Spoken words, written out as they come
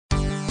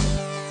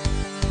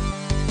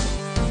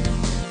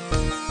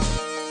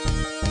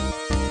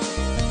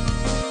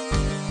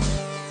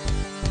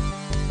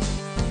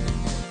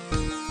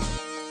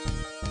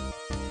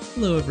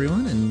Hello,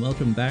 everyone, and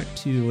welcome back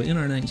to In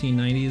Our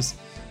 1990s,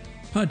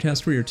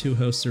 podcast where your two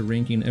hosts are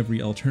ranking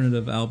every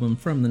alternative album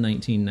from the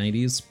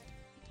 1990s.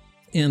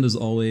 And as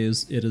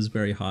always, it is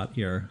very hot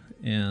here,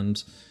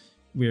 and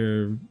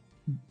we're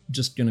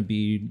just going to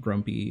be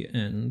grumpy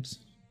and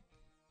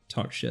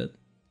talk shit.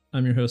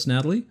 I'm your host,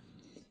 Natalie,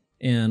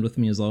 and with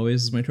me, as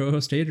always, is my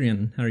co-host,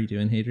 Adrian. How are you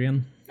doing,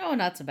 Adrian? Oh,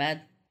 not so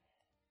bad.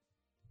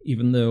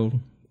 Even though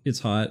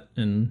it's hot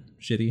and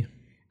shitty.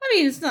 I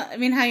mean, it's not. I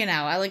mean, how you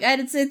know?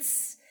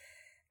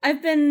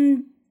 I've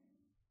been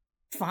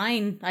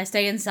fine. I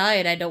stay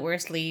inside. I don't wear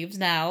sleeves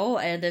now,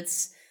 and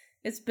it's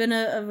been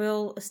a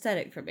real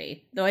aesthetic for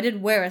me. Though I did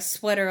wear a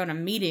sweater on a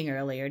meeting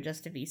earlier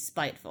just to be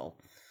spiteful.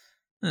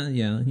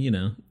 Yeah, you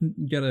know,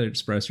 you gotta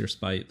express your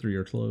spite through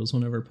your clothes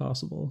whenever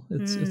possible.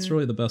 It's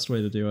really the best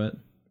way to do it.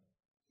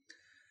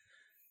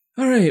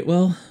 All right,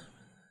 well,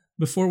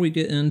 before we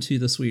get into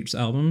this week's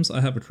albums,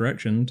 I have a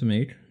correction to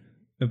make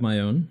of my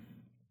own.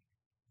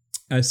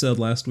 I said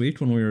last week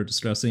when we were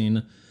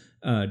discussing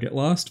Get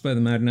Lost by the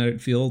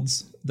Magnetic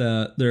Fields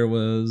that there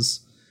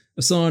was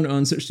a song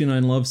on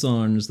 69 Love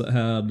Songs that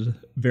had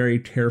very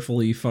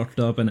carefully fucked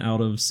up and out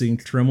of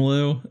sync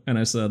tremolo, and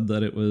I said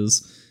that it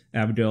was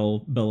Abigail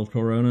Bell of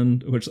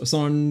Coronan, which a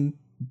song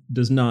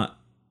does not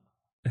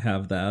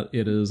have that.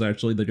 It is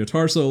actually the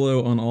guitar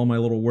solo on All My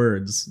Little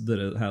Words that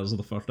it has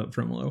the fucked up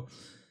tremolo.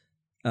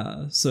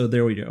 So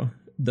there we go.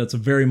 That's a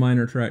very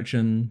minor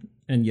correction,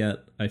 and yet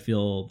I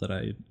feel that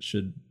I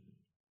should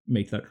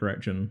make that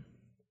correction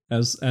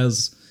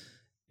as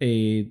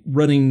a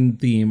running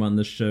theme on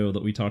this show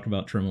that we talk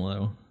about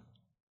tremolo.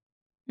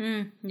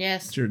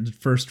 Yes. It's your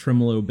first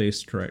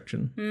tremolo-based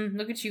correction.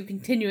 Look at you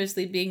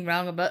continuously being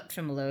wrong about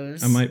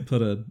tremolos. I might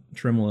put a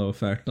tremolo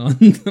effect on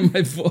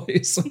my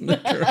voice on the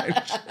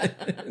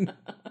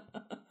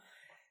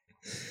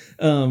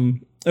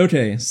correction.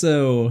 Okay,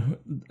 so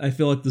I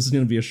feel like this is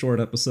going to be a short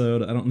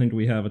episode. I don't think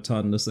we have a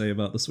ton to say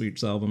about this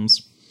week's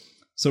albums.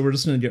 So we're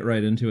just going to get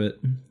right into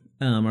it.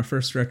 Our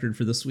first record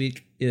for this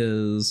week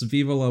is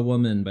Viva La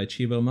Woman by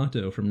Cibo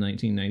Matto from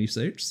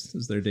 1996. This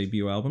is their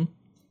debut album.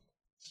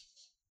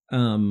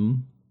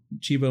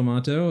 Cibo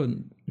Matto,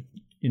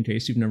 in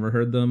case you've never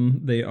heard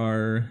them, they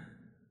are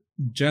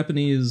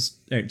Japanese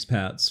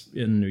expats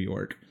in New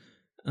York.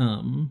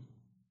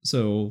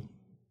 So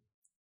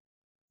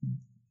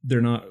they're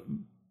not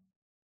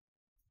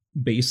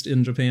based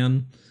in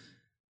Japan,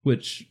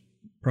 which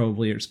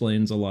probably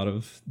explains a lot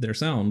of their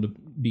sound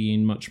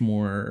being much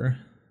more...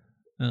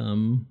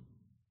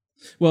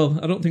 well,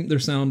 I don't think their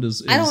sound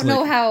is I don't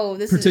know how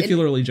this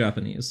particularly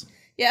Japanese.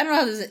 Yeah, I don't know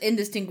how this is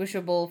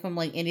indistinguishable from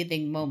like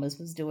anything Momus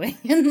was doing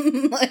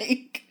in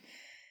like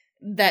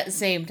that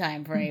same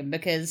time frame,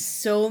 because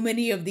so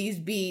many of these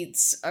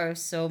beats are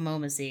so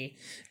Momusy.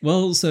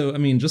 Well, so I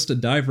mean, just to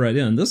dive right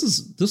in, this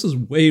is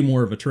way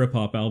more of a trip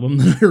hop album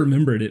than I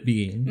remembered it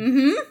being.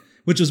 Mm-hmm.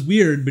 Which is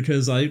weird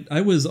because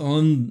I was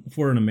on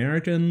for an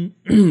American,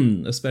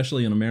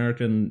 especially an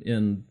American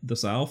in the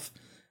South.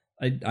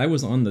 I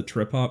was on the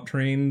trip hop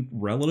train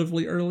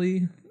relatively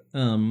early.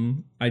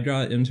 I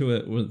got into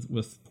it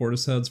with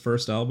Portishead's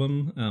first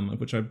album,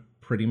 which I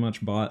pretty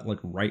much bought like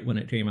right when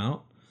it came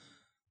out.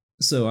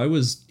 So I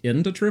was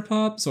into trip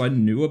hop, so I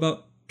knew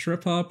about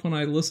trip hop when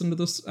I listened to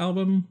this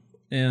album,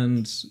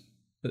 and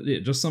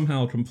it just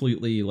somehow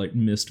completely like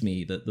missed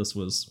me that this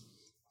was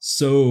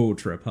so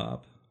trip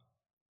hop.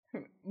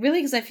 Really,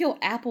 because I feel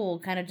Apple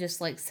kind of just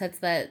like sets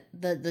that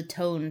the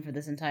tone for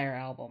this entire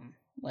album.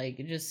 Like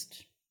it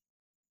just.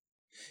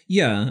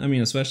 Yeah, I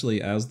mean,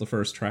 especially as the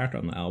first track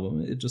on the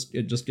album, it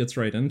just gets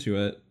right into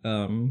it.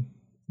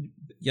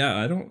 Yeah,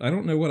 I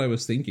don't know what I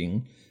was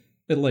thinking.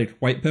 It like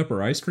White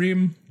Pepper Ice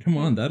Cream. Come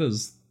on, that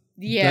is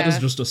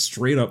just a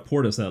straight up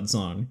Portishead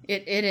song.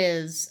 It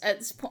is.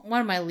 It's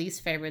one of my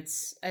least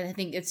favorites. I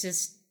think it's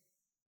just.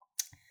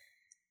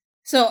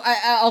 So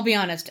I'll be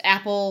honest.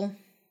 Apple,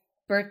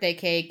 Birthday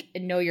Cake,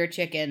 and Know Your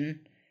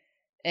Chicken,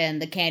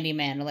 and The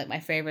Candyman are like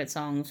my favorite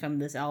songs from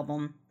this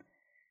album.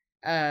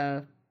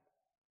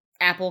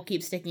 Apple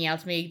keeps sticking out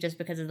to me just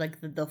because of like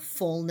the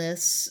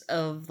fullness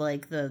of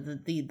like the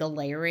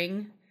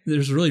layering.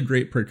 There's really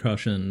great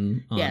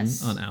percussion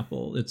on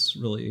Apple. It's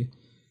really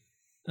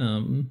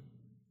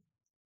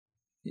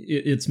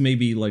it's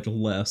maybe like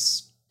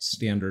less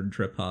standard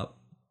trip hop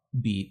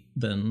beat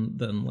than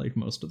like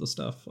most of the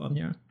stuff on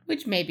here.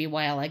 Which may be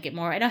why I like it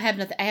more. I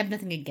have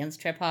nothing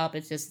against trip hop.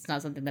 It's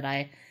not something that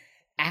I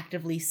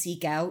actively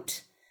seek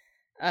out.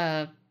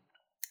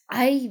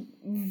 I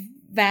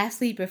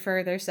vastly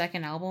prefer their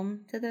second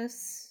album to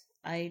this.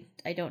 I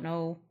don't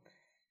know,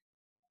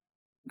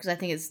 because I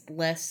think it's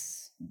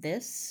less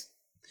this.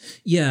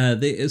 Yeah,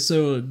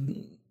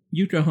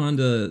 Yuka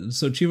Honda.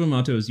 So Cibo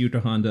Matto is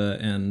Yuka Honda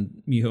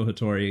and Miho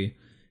Hattori,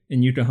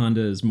 and Yuka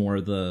Honda is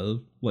more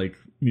the like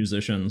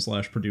musician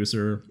 /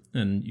 producer,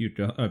 and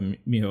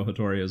Miho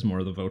Hattori is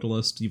more the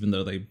vocalist, even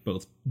though they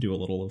both do a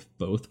little of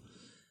both.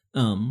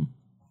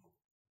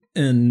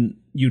 And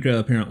Yuka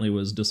apparently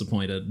was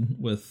disappointed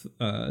with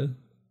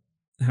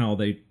how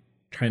they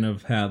kind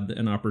of had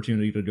an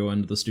opportunity to go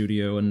into the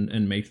studio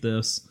and make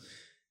this,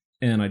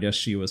 And I guess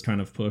she was kind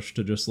of pushed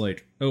to just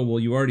like, oh, well,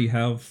 you already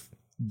have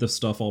the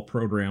stuff all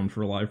programmed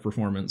for live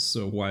performance,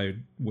 so why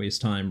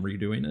waste time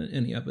redoing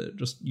any of it?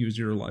 Just use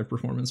your live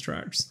performance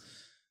tracks.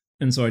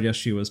 And so I guess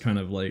she was kind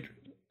of like,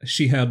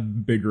 she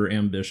had bigger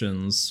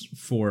ambitions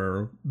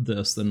for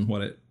this than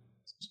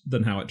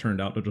how it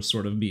turned out to just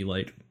sort of be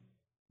like,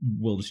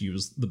 we'll just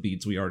use the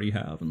beats we already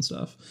have and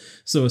stuff.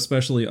 So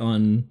especially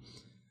on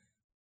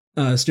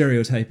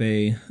Stereotype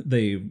A,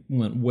 they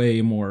went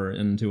way more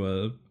into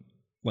a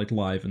like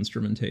live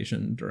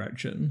instrumentation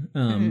direction.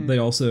 They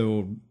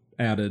also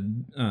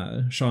added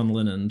Sean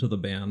Lennon to the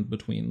band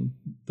between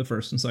the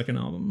first and second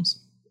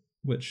albums,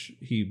 which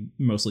he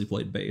mostly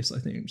played bass, I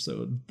think.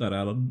 So that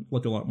added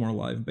like a lot more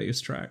live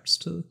bass tracks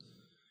to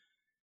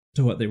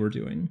what they were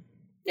doing.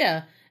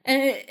 Yeah,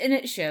 and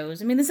it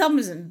shows. I mean, this album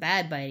isn't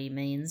bad by any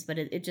means, but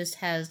it just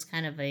has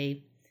kind of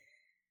a...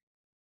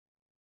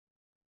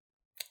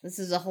 This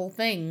is a whole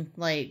thing,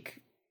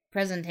 like,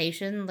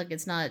 presentation. Like,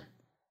 it's not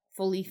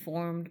fully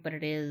formed, but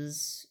it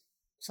is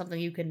something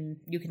you can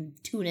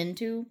tune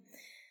into.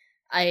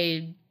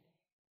 I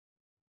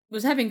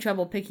was having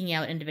trouble picking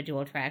out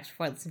individual tracks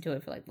before I listened to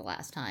it for like the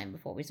last time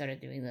before we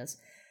started doing this.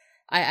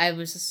 I have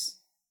this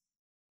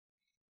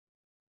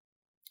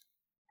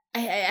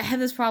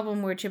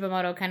problem where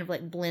Chipamado kind of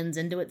like blends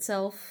into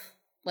itself.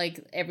 Like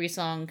every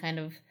song kind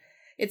of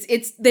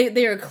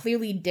they are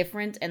clearly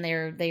different and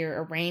they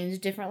are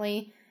arranged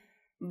differently,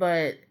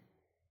 but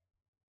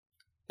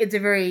it's a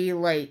very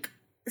like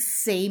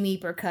samey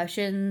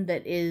percussion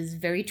that is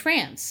very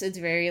trance. It's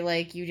very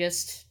like you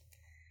just...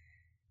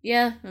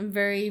 Yeah, I'm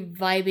very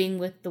vibing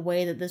with the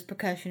way that this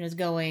percussion is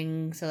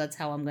going, so that's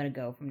how I'm going to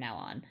go from now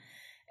on.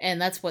 And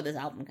that's what this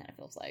album kind of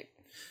feels like.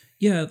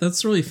 Yeah,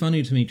 that's really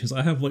funny to me, because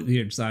I have like the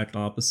exact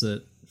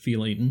opposite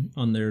feeling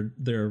on their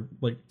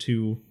like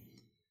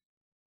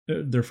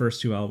their first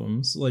two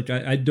albums. Like,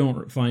 I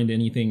don't find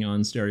anything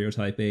on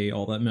Stereotype A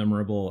all that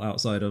memorable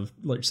outside of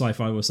like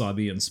Sci-Fi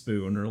Wasabi and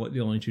Spoon are like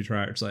the only two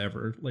tracks I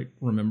ever like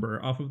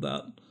remember off of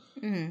that.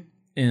 Mm-hmm.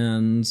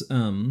 And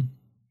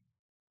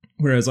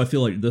whereas I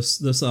feel like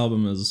this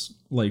album is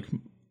like,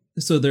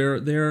 so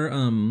their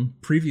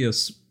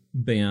previous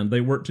band,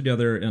 they worked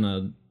together in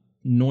a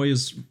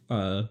noise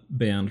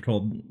band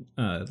called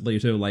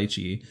Leito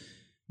Laichi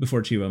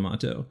before Chiba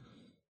Mato.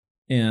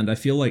 And I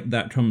feel like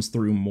that comes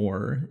through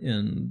more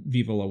in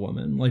Viva La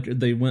Woman. Like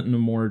they went in a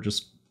more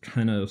just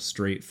kind of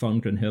straight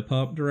funk and hip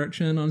hop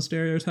direction on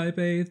Stereotype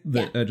A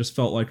that I just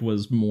felt like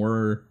was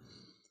more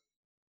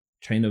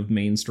kind of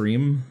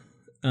mainstream.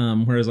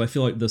 Whereas I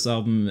feel like this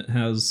album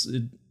has...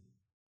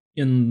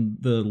 in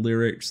the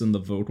lyrics and the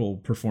vocal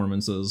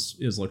performances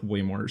is like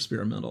way more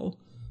experimental.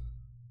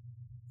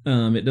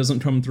 It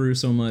doesn't come through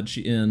so much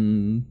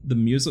in the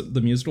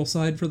musical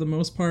side for the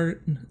most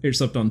part,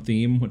 except on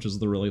Theme, which is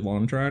the really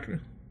long track.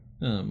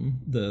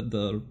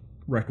 The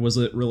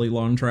requisite really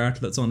long track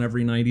that's on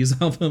every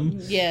 90s album.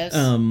 Yes.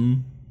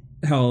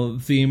 How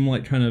Theme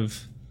like kind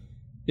of,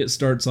 it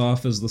starts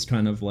off as this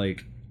kind of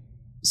like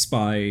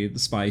spy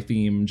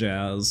theme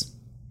jazz,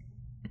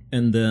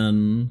 and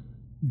then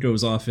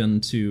goes off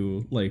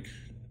into like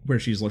where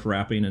she's like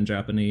rapping in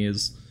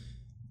Japanese,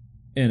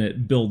 and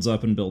it builds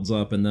up, and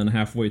then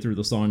halfway through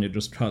the song it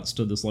just cuts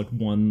to this like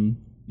one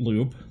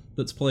loop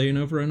that's playing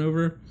over and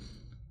over,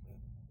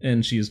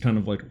 and she's kind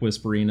of like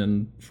whispering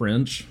in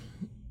French,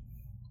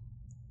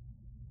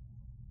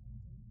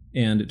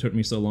 and it took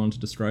me so long to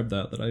describe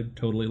that I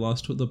totally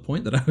lost the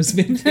point that I was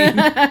making.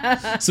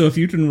 So if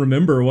you can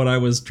remember what I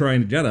was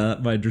trying to get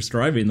at by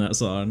describing that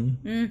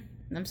song.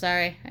 I'm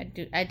sorry,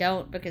 I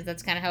don't, because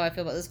that's kind of how I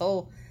feel about this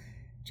whole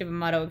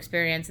Chipamado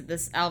experience, that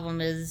this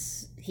album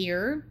is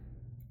here,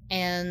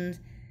 and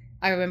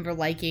I remember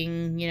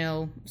liking,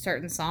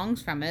 certain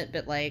songs from it,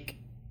 but, like,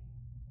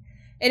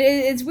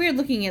 it's weird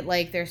looking at,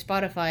 like, their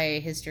Spotify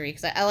history,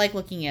 because I like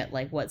looking at,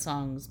 like, what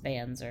songs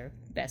bands are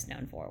best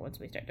known for once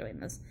we start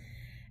doing this.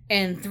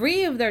 And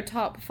 3 of their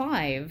top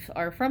 5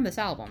 are from this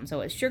album,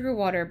 so it's Sugar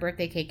Water,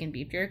 Birthday Cake, and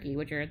Beef Jerky,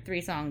 which are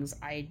 3 songs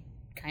I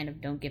kind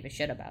of don't give a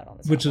shit about on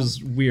this Which album.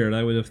 Is weird.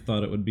 I would have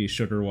thought it would be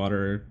Sugar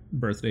Water,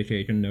 Birthday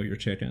Cake, and Know Your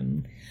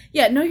Chicken.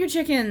 Yeah, Know Your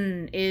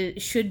Chicken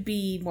should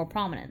be more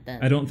prominent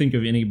than... I don't think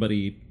of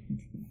anybody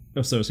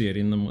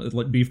associating them with...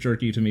 Like, Beef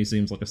Jerky to me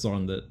seems like a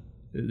song that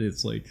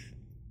it's like...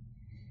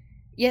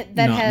 Yeah,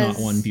 that not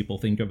one people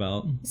think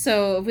about.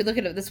 So, if we look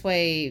at it this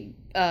way,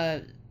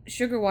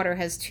 Sugar Water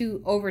has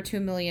over 2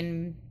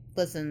 million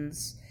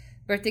listens.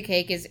 Birthday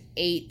Cake is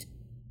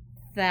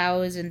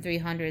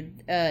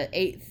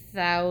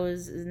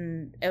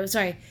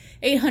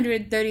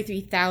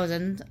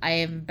 833,000. I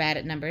am bad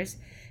at numbers.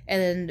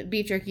 And then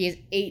Beef Jerky is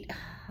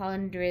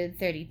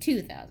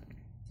 832,000.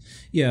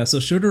 Yeah, so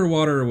Sugar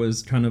Water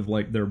was kind of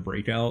like their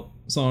breakout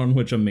song,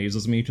 which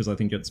amazes me because I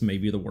think it's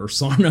maybe the worst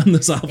song on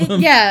this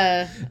album.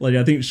 Yeah. Like,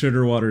 I think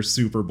Sugar Water's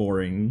super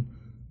boring.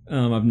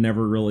 I've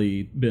never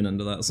really been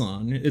into that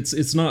song.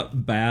 It's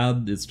not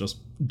bad, it's just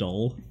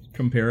dull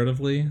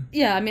comparatively.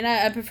 Yeah, I mean,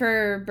 I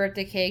prefer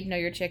Birthday Cake, Know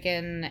Your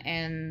Chicken,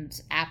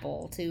 and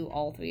Apple to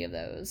all 3 of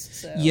those.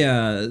 So.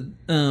 Yeah,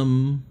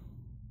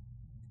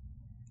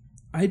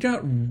 I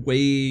got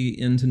way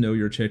into Know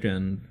Your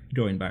Chicken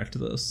going back to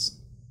this.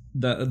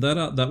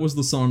 That was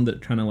the song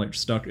that kind of like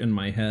stuck in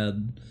my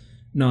head.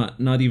 Not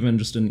even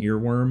just an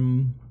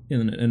earworm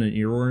in an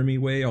earwormy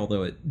way,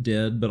 although it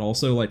did, but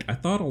also like I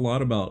thought a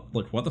lot about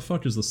like what the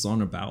fuck is this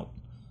song about?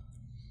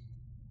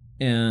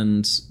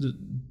 And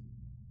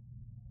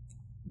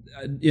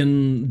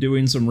in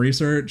doing some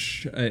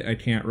research, I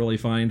can't really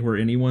find where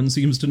anyone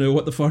seems to know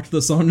what the fuck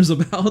the song is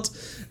about.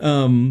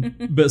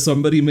 But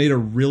somebody made a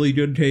really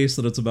good case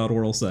that it's about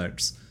oral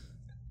sex.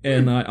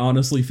 And I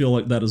honestly feel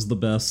like that is the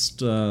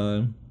best...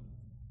 I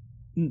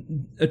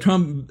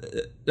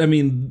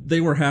mean,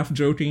 they were half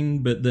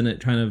joking, but then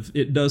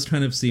it does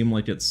kind of seem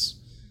like it's...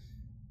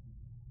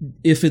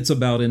 If it's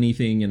about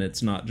anything and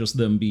it's not just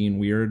them being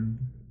weird,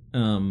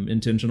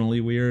 intentionally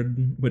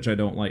weird, which I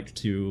don't like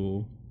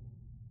to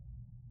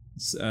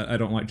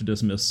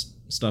dismiss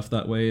stuff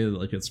that way.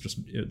 Like it's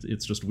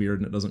just weird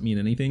and it doesn't mean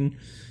anything.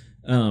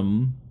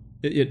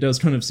 It does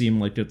kind of seem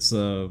like it's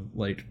a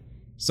like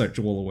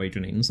sexual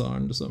awakening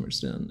song to some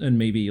extent, and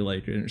maybe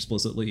like an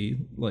explicitly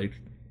like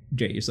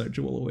gay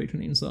sexual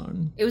awakening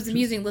song. It was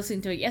amusing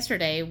listening to it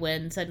yesterday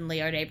when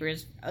suddenly our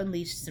neighbors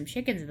unleashed some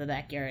chickens in the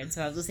backyard.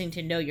 So I was listening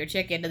to Know Your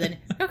Chicken, and then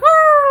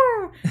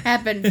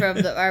happened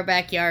from our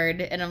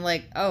backyard, and I'm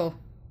like, oh,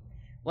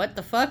 what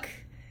the fuck?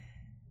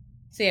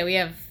 So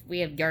yeah, we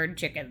have yard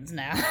chickens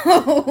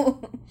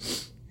now.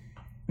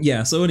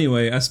 Yeah, so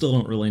anyway, I still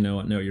don't really know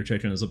what Know Your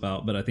Chicken is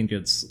about, but I think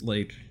it's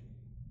like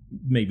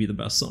maybe the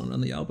best song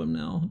on the album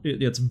now.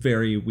 It's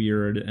very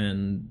weird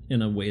and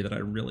in a way that I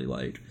really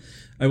like.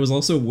 I was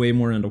also way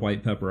more into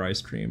White Pepper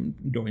Ice Cream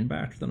going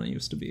back than I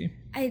used to be.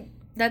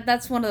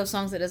 That's one of those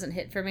songs that doesn't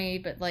hit for me,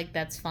 but like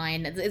that's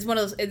fine. It's one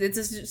of those. It's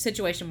a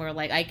situation where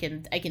like I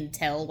can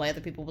tell why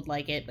other people would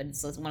like it, but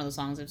it's one of those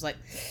songs that's like,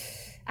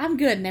 I'm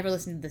good. Never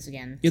listen to this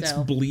again. It's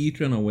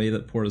bleak in a way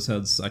that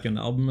Portishead's second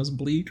album is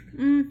bleak.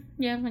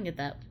 Yeah, I get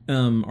that.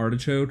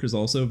 Artichoke is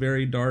also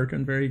very dark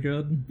and very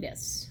good.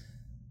 Yes.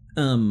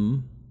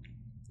 So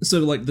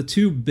like the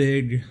two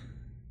big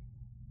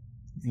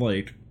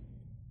like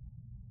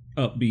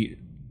upbeat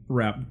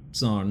rap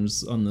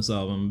songs on this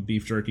album,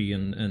 Beef Jerky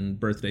and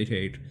Birthday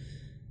Cake,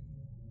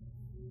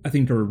 I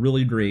think are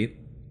really great.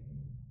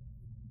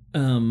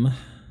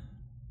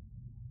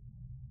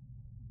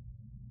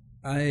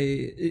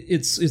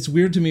 It's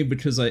weird to me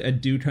because I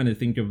do kind of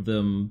think of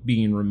them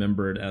being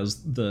remembered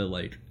as the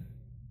like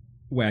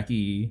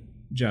wacky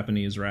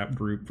Japanese rap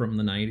group from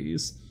the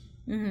 90s.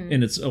 Mm-hmm.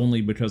 And it's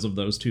only because of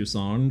those two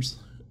songs,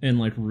 and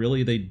like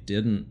really they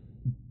didn't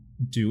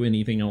do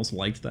anything else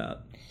like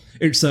that,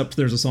 except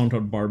there's a song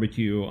called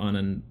Barbecue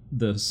on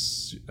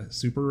this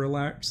Super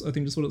Relax, I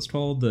think is what it's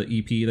called, the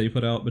EP they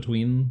put out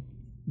between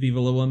Viva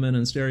La Woman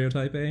and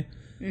Stereotype A.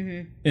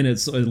 Mm-hmm. And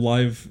it's a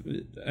live,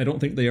 I don't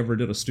think they ever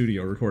did a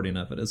studio recording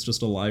of it. It's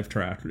just a live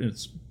track.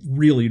 It's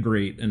really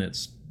great, and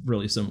it's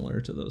really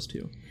similar to those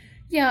two.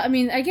 Yeah, I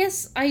mean, I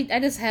guess I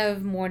just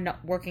have more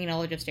working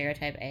knowledge of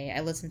Stereotype A.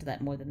 I listened to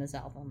that more than this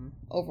album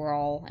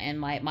overall, and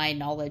my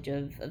knowledge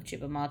of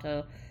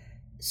Chipamato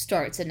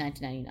starts in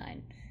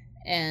 1999.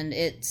 And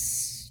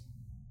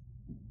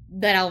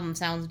that album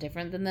sounds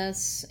different than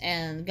this,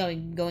 and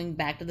going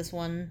back to this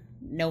one,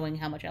 knowing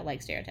how much I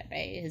like Stereotype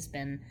A has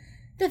been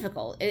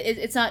difficult.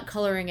 It's not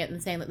coloring it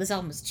and saying that this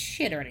album is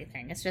shit or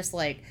anything. It's just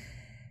like,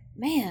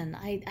 man,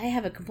 I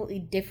have a completely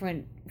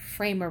different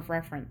frame of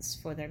reference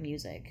for their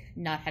music,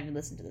 not having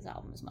listened to this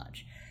album as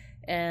much.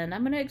 And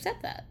I'm going to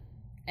accept that.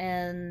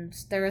 And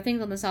there are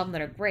things on this album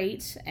that are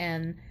great,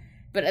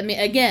 but I mean,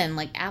 again,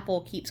 like,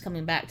 Apple keeps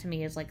coming back to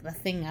me as, like, the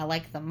thing I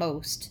like the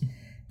most.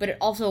 But it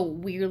also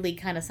weirdly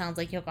kind of sounds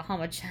like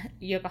Yokohama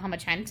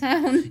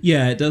Chinatown.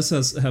 Yeah, it does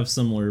have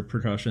similar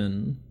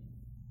percussion.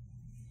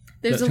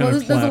 There's a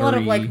lot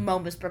of, like,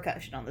 Momus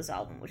percussion on this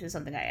album, which is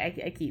something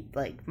I keep,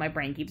 like, my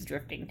brain keeps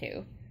drifting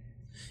to.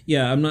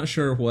 Yeah, I'm not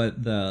sure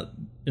what that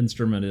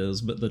instrument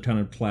is, but the kind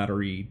of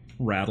clattery,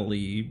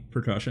 rattly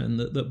percussion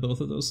that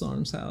both of those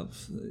songs have,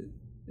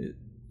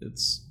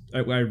 I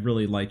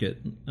really like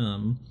it.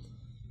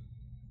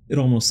 It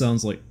almost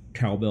sounds like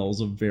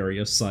cowbells of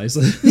various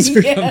sizes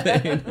or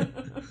something.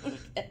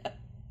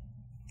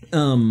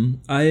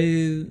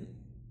 I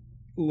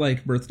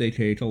like Birthday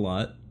Cake a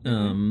lot.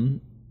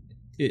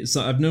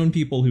 So I've known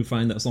people who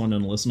find that song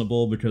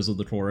unlistenable because of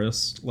the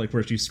chorus, like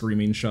where she's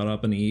screaming "Shut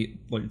up and eat"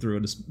 like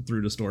through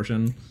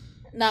distortion.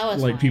 No,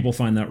 it's like fine. People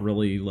find that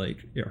really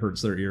like it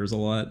hurts their ears a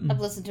lot. I've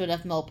listened to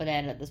enough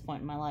Milpadan at this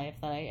point in my life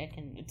that I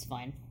can. It's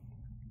fine.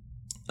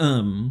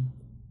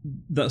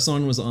 That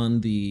song was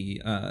on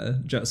the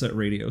Jet Set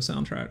Radio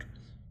soundtrack,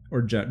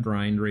 or Jet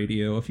Grind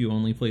Radio if you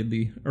only played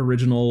the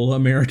original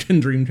American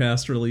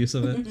Dreamcast release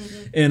of it,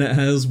 and it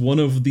has one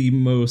of the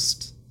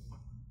most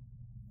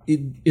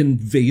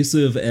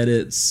invasive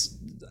edits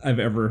I've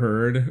ever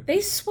heard. They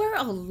swear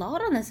a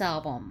lot on this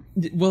album.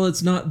 Well,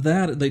 it's not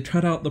that. They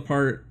cut out the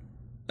part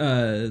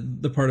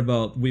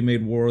about "we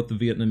made war with the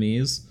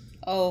Vietnamese."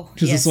 Oh,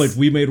 because yes. It's like,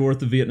 "we made war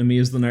with the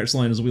Vietnamese." The next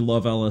line is "we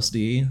love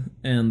LSD,"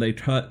 and they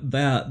cut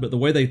that. But the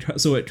way they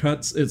cut, so it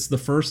cuts. It's the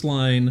first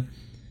line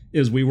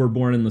is "We were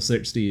born in the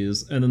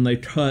 60s," and then they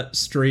cut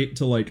straight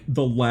to like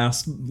the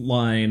last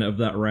line of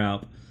that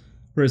rap,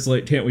 where it's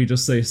like, "Can't we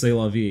just say c'est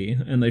la vie?"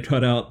 And they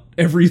cut out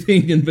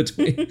everything in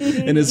between.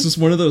 And it's just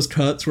one of those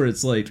cuts where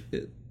it's like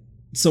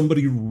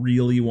somebody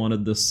really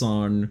wanted this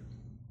song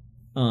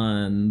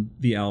on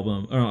the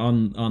album, or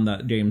on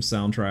that game's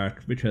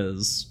soundtrack,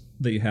 because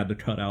they had to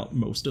cut out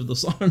most of the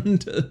song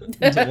to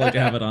like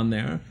have it on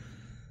there.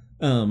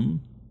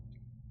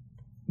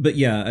 But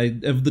yeah,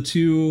 of the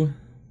two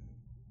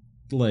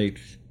like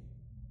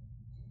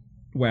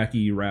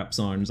wacky rap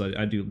songs,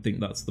 I do think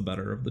that's the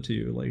better of the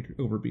two, like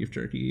over Beef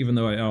Jerky, even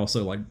though I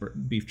also like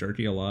Beef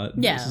Jerky a lot.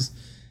 Yeah. This is,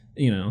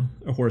 you know,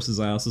 a horse's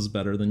ass is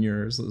better than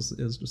yours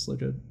is just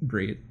like a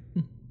great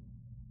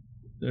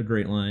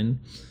line.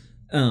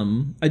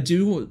 I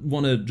do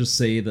want to just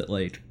say that,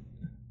 like,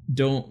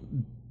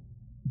 don't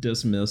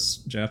dismiss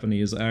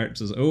Japanese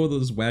acts as, oh,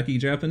 those wacky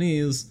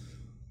Japanese.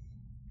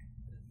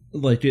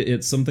 Like,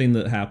 it's something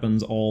that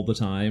happens all the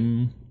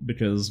time,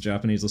 because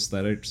Japanese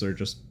aesthetics are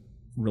just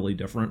really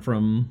different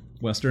from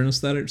Western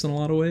aesthetics in a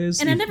lot of ways.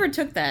 And I never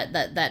took that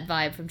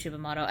vibe from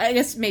Chibamoto. I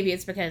guess maybe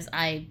it's because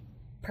I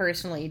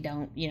personally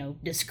don't, you know,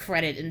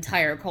 discredit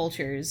entire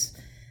cultures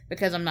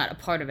because I'm not a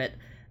part of it.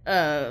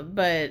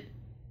 But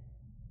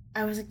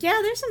I was like, yeah,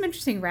 there's some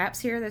interesting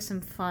raps here. There's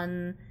some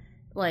fun,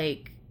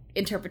 like,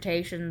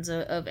 interpretations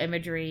of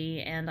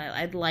imagery, and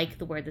I like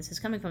the where this is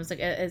coming from. It's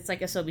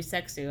like Asobi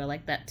Sexu. I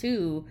like that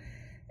too,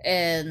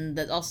 and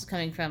that's also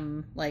coming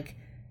from like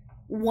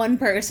one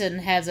person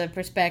has a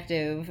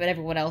perspective and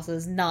everyone else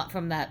is not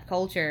from that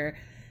culture,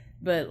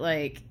 but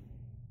like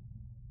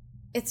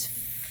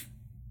it's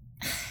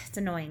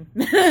annoying.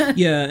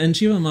 Yeah, and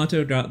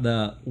Chibamoto got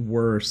that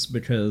worse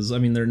because, I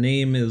mean, their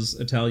name is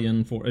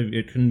Italian for,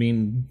 it can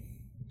mean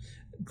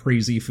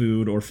crazy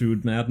food or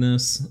food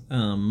madness.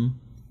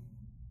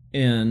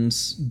 And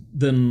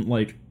then,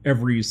 like,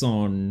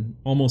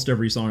 almost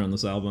every song on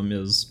this album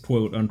is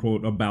quote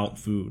unquote about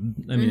food.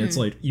 I mean, it's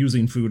like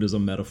using food as a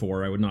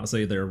metaphor. I would not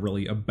say they're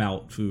really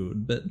about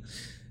food, but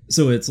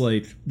so it's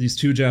like these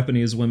two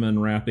Japanese women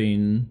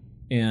rapping,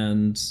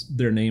 and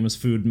their name is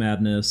Food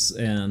Madness,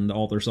 and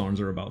all their songs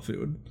are about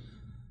food.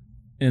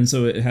 And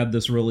so it had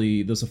this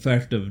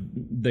effect of,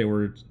 they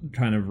were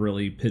kind of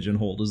really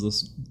pigeonholed as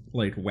this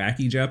like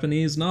wacky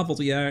Japanese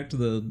novelty act,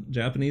 the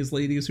Japanese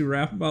ladies who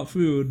rap about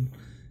food.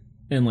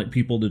 And, like,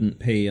 people didn't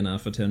pay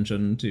enough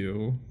attention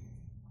to,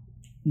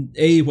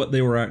 A, what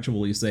they were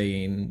actually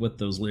saying with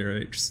those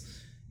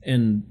lyrics,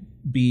 and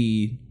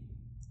B,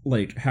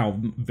 like, how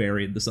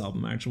varied this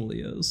album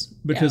actually is.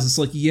 Because it's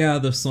like, yeah,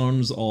 the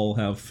songs all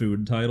have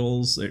food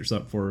titles,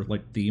 except for,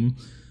 like, theme.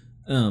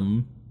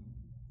 Because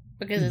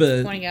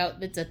it's pointing out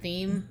it's a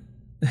theme?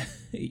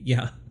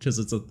 Yeah, because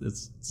it's a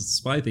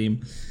spy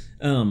theme.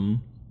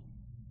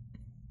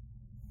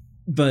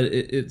 But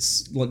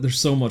it's like there's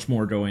so much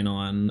more going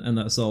on, and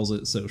that sells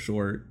it so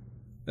short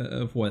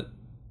of what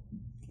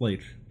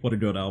a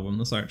good album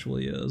this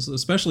actually is,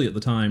 especially at the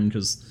time,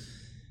 because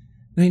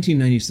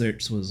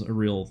 1996 was a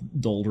real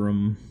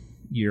doldrum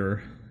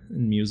year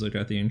in music,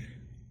 I think.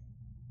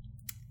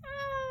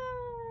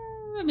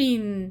 I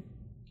mean,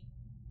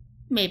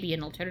 maybe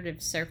in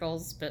alternative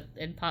circles, but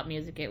in pop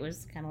music it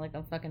was kind of like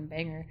a fucking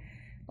banger.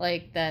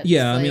 Like that.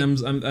 Yeah, like, I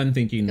mean, I'm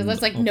thinking because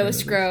that's like No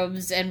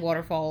Scrubs and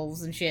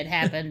Waterfalls and shit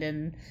happened,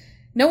 and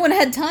no one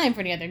had time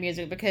for any other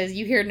music because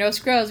you hear No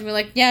Scrubs and we're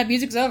like, yeah,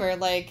 music's over.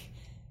 Like,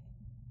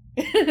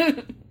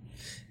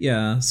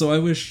 yeah. So I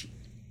wish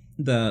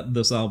that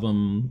this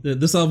album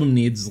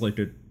needs like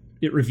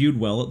it reviewed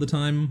well at the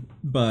time,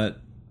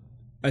 but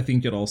I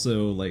think it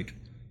also like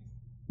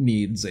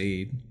needs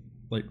a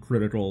like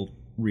critical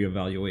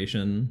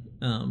reevaluation,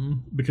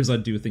 because I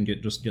do think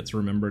it just gets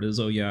remembered as,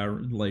 oh yeah,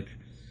 like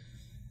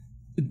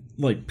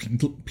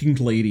Pink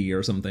Lady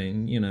or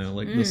something, you know,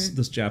 like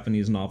this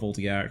Japanese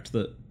novelty act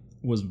that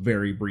was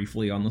very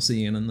briefly on the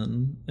scene and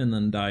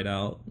then died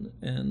out,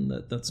 and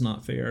that's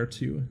not fair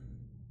to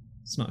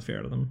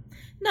them.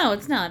 No,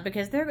 it's not,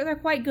 because they're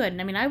quite good.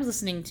 And I mean, I was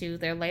listening to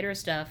their later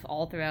stuff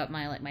all throughout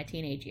my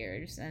teenage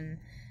years, and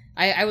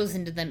I was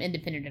listening to them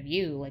independent of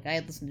you. Like, I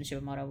had listened to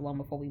Chibamoto long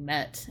before we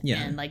met.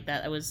 Yeah. And like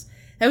that was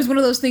one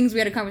of those things we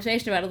had a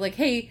conversation about. Like,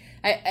 hey,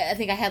 I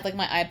think I had like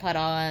my iPod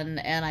on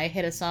and I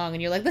hit a song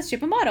and you're like, that's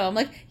Chibamoto. I'm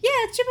like, yeah,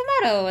 it's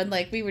Chibamoto. And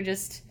like, we were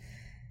just,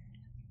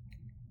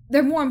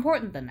 they're more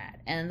important than that.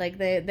 And like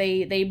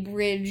they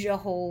bridge a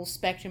whole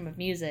spectrum of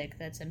music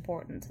that's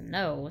important to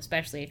know,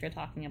 especially if you're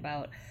talking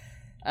about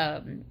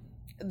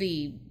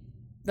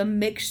the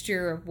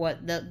mixture of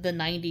what the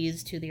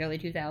 90s to the early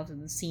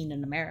 2000s scene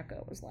in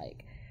America was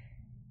like.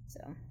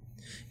 So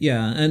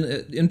yeah, and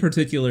in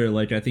particular,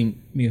 like, I think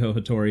Miho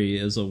Hattori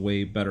is a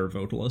way better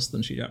vocalist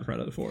than she got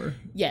credit for.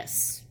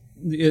 Yes.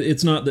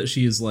 It's not that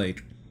she's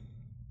like,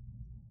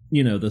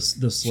 you know, this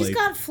she's like,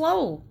 got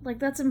flow. Like,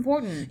 that's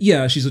important.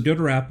 Yeah, she's a good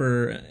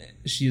rapper.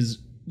 She's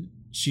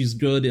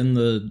good in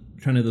the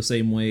kind of the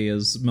same way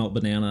as Melt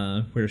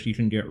Banana, where she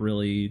can get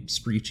really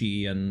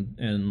screechy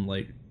and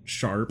like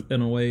sharp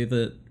in a way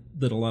that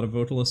a lot of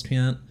vocalists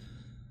can't.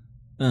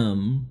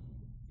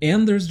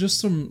 And there's just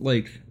some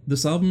like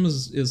this album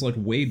is like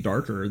way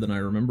darker than I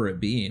remember it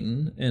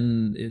being,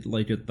 and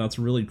that's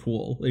really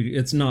cool. Like,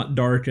 it's not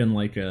dark in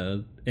like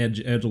a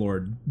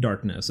edgelord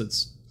darkness.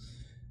 It's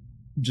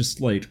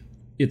just like,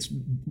 it's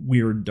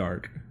weird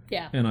dark.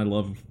 Yeah. And I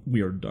love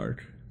weird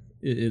dark.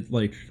 It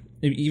like,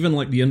 even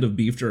like the end of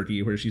Beef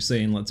Jerky where she's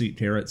saying let's eat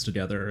carrots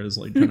together is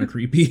like kind of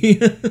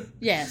creepy.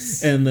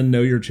 Yes. And then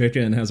Know Your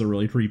Chicken has a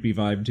really creepy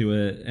vibe to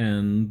it,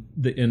 and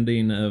the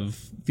ending of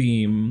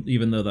Theme,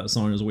 even though that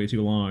song is way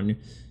too long,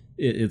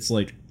 it's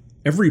like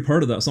every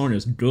part of that song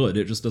is good.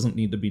 It just doesn't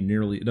need to be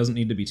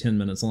 10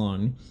 minutes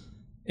long.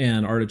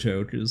 And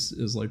Artichoke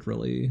is like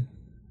really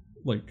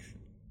like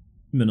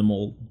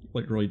minimal,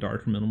 like really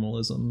dark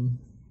minimalism.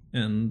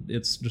 And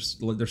it's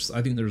just like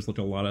I think there's like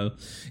a lot of,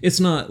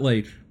 it's not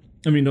like,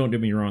 I mean, don't get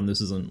me wrong,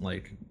 this isn't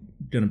like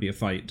gonna be a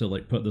fight to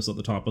like put this at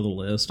the top of the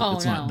list.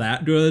 It's not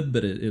that good,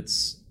 but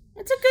it's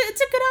a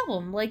good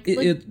album.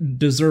 It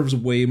deserves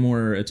way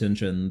more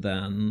attention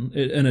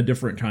and a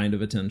different kind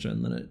of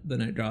attention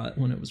than it got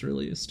when it was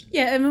released.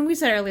 Yeah, I mean, we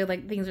said earlier,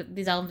 like,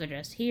 these albums are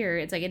just here.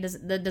 It's like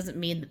that doesn't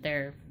mean that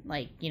they're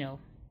like, you know,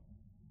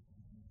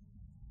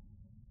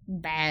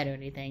 bad or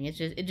anything.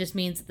 It just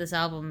means that this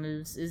album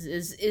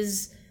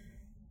is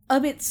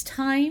of its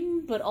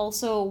time, but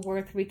also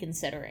worth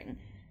reconsidering.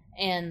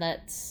 And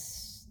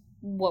that's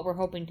what we're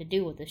hoping to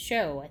do with the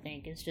show, I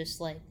think. Is just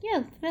like,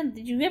 yeah, man,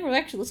 did you ever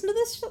actually listen to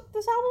this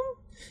album?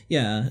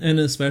 Yeah, and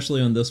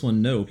especially on this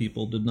one, no,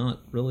 people did not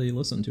really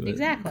listen to it.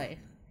 Exactly.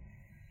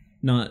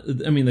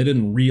 I mean, they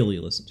didn't really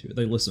listen to it.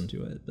 They listened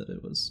to it, but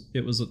it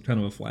was a kind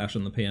of a flash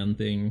in the pan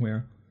thing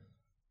where,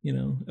 you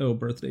know, oh,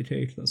 Birthday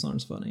Cake, that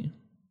song's funny.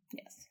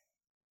 Yes.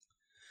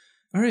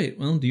 All right,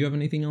 well, do you have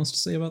anything else to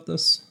say about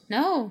this?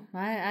 No,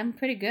 I'm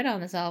pretty good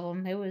on this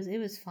album. It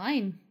was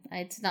fine.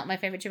 It's not my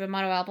favorite Chiba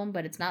Mato album,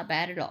 but it's not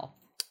bad at all.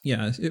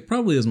 Yeah, it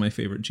probably is my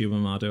favorite Chiba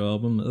Mato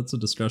album. That's a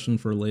discussion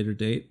for a later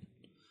date.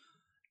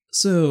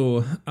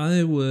 So,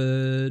 I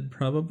would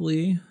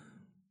probably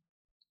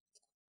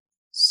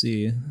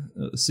see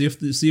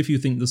if you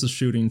think this is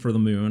shooting for the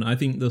moon. I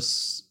think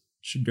this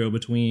should go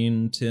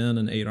between 10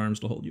 and 8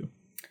 Arms to Hold You.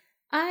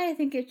 I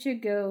think it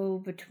should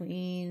go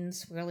between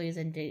Swirlies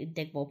and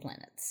Digable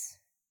Planets.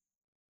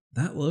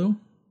 That low?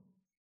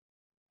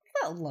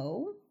 Not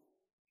low.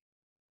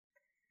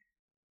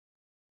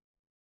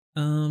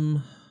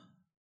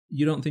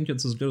 You don't think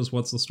it's as good as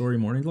What's the Story,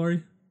 Morning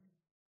Glory?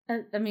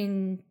 I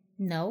mean,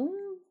 no,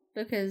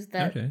 because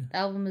that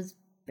album is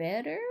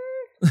better.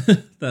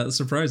 That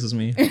surprises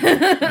me.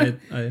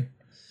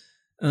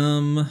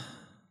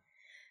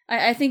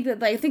 I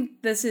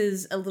think this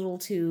is a little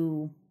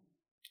too.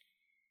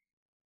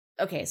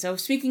 Okay, so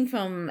speaking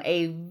from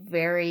a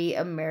very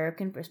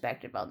American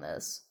perspective on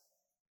this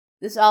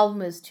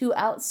album is too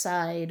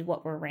outside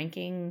what we're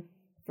ranking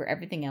for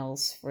everything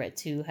else for it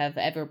to have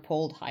ever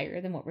pulled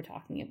higher than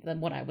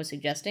what I was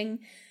suggesting.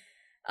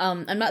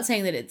 I'm not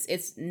saying that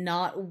it's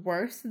not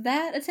worth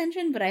that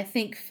attention, but I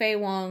think Faye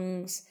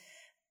Wong's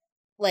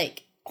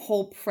like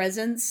whole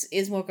presence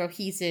is more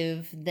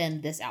cohesive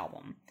than this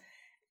album.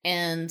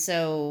 And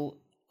so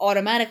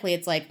automatically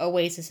it's like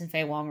Oasis and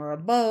Faye Wong are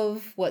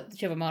above what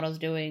Chiba Mato's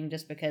doing,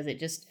 just because it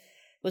just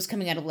was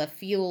coming out of left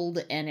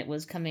field and it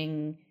was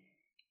coming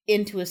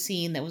into a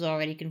scene that was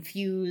already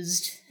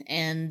confused.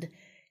 And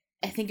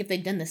I think if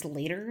they'd done this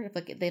later,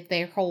 if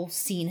their whole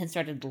scene had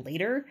started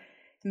later,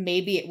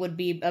 maybe it would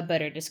be a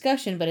better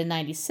discussion. But in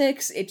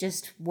 '96, it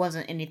just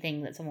wasn't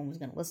anything that someone was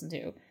going to listen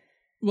to.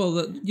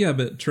 Well,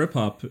 but trip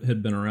hop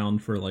had been around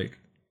for like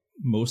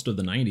most of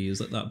the '90s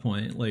at that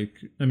point. Like,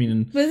 I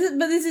mean, but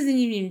this isn't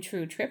even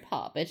true trip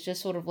hop. It's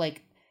just sort of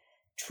like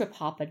trip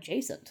hop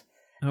adjacent.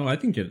 Oh, I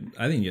think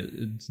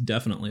it's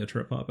definitely a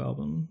trip hop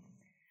album.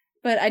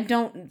 But I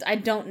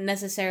don't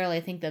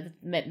necessarily think that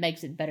it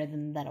makes it better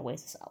than that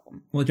Oasis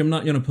album. Like, I'm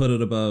not gonna put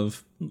it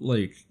above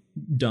like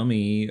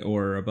Dummy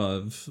or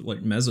above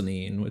like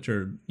Mezzanine, which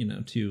are, you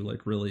know, two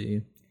like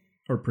really,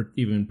 or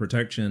even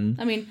Protection.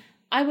 I mean,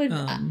 I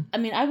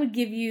would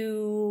give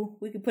you.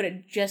 We could put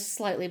it just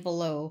slightly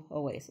below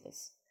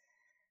Oasis,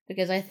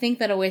 because I think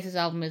that Oasis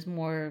album is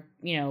more,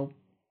 you know,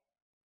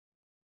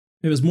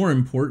 it was more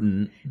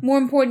important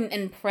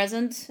and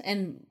present,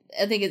 and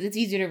I think it's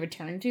easier to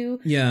return to.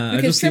 Yeah,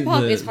 because trip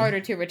hop is harder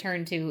to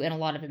return to in a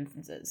lot of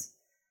instances.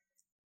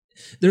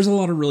 There's a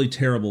lot of really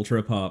terrible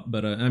trip hop,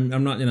 but I'm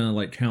not gonna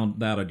like count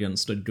that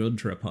against a good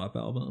trip hop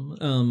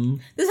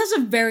album. This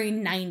has a very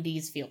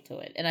 '90s feel to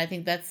it, and I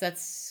think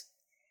that's.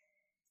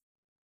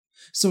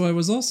 So I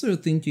was also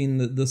thinking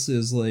that this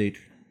is like,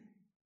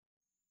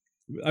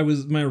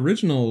 my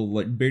original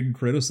like big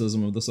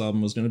criticism of this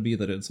album was going to be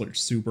that it's like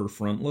super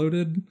front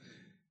loaded,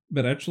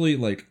 but actually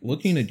like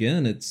looking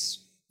again,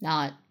 it's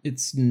not.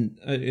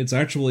 It's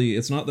actually,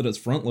 it's not that it's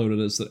front loaded,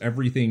 it's that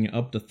everything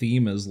up to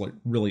Theme is like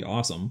really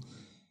awesome.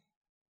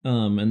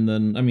 And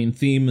then, I mean,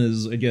 Theme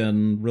is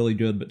again really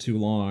good but too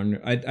long.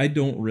 I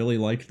don't really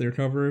like their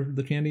cover of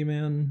the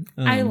Candyman.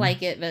 I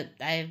like it, but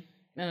I'm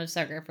a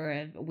sucker for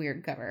a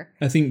weird cover.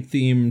 I think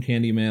Theme,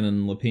 Candyman,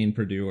 and Le Pain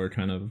Perdue are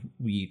kind of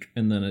weak,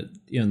 and then it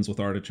ends with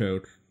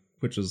Artichoke,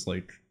 which is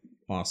like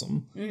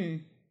awesome.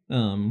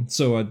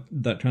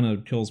 That kind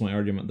of kills my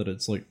argument that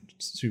it's like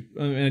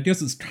super, I mean, I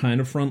guess it's kind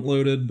of front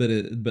loaded,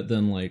 but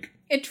then like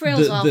it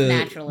trails off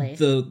naturally.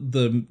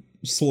 The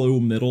slow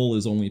middle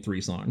is only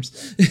 3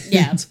 songs.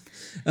 Yeah.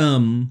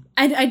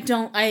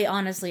 I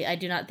honestly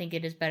do not think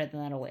it is better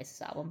than that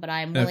Oasis album, but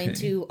I'm willing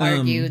to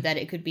argue that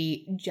it could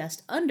be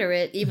just under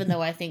it, even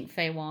though I think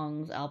Faye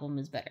Wong's album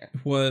is better.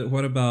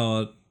 What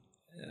about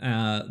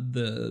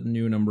the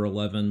new number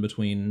 11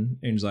 between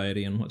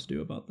Anxiety and What to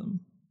Do About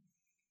Them?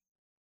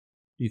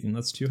 Do you think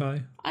that's too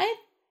high?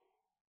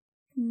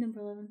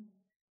 Number 11.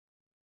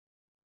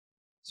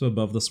 So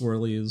above the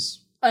Swirlies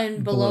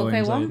and below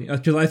Faye Wong?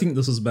 Because I think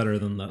this is better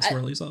than that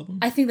Swirlies album.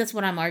 I think that's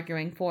what I'm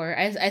arguing for.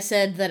 I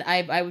said that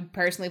I would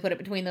personally put it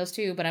between those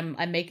two, but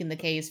I'm making the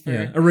case for...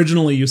 Yeah,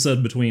 originally you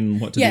said between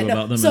What to Do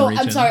About Them so and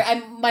Reach I'm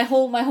sorry, my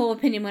whole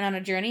opinion went on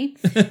a journey.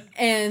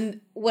 And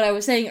what I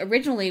was saying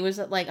originally was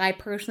that like I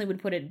personally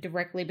would put it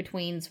directly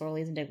between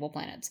Swirlies and Digable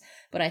Planets.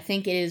 But I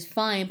think it is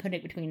fine putting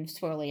it between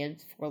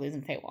Swirlies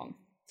and Faye Wong.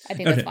 I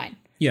think that's fine.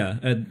 Yeah,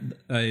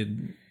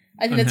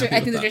 I think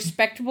that's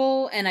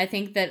respectable, and I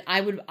think that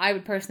I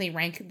would personally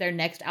rank their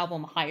next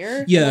album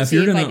higher. Yeah, if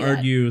you're gonna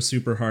argue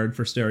super hard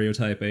for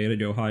Stereotype A to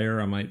go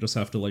higher, I might just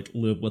have to like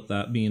live with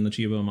that being the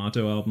Chiba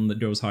Amato album that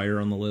goes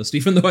higher on the list,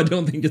 even though I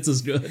don't think it's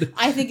as good.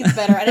 I think it's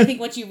better, and I think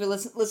once you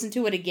listen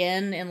to it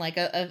again in like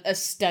a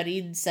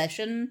studied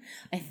session,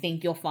 I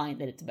think you'll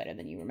find that it's better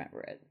than you remember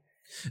it.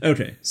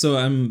 Okay, so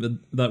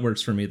that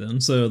works for me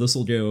then. So this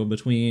will go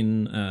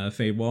between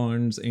Faye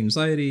Wong's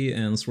Anxiety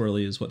and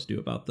Swirly's What to Do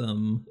About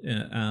Them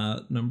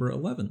at number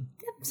 11.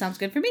 Yep, sounds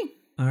good for me.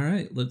 All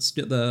right, let's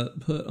get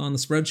that put on the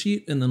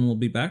spreadsheet, and then we'll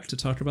be back to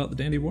talk about the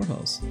Dandy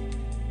Warhols.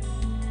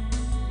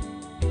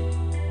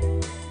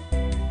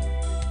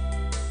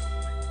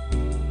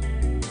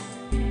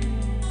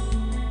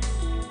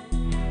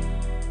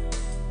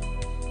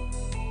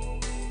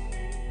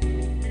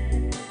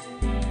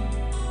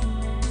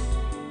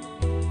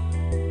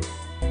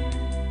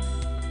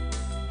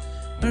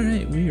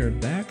 Alright, we are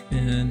back,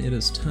 and it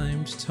is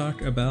time to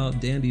talk about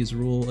Dandy's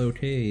Rule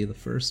OK, the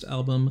first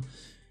album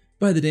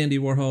by the Dandy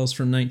Warhols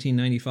from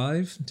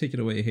 1995. Take it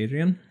away,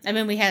 Hadrian. I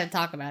mean, we had to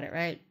talk about it,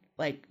 right?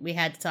 Like, we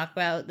had to talk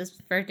about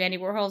this first Dandy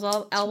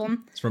Warhols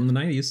album. It's from the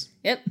 90s.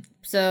 Yep.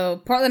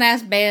 So,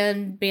 Portland-ass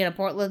band, being a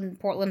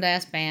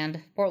Portland-ass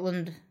band.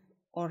 Portland,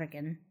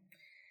 Oregon.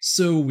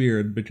 So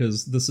weird,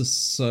 because this is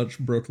such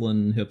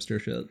Brooklyn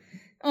hipster shit.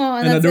 Oh,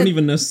 and I don't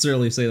even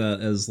necessarily say that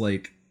as,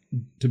 like,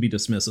 to be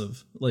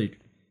dismissive. Like...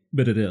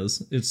 But it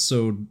is. It's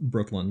so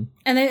Brooklyn.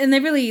 And they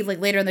really,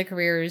 like, later in their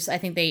careers, I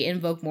think they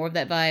invoke more of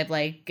that vibe,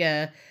 like,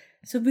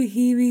 so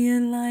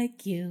bohemian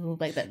like you.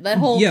 Like, that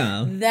whole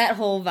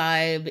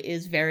vibe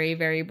is very,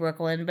 very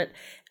Brooklyn. But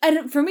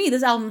for me,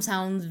 this album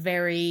sounds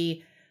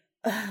very,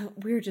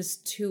 we're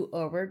just too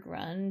over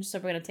grunge, so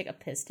we're going to take a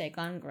piss take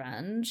on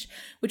grunge,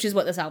 which is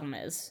what this album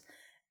is.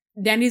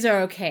 Dandies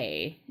Are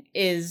Okay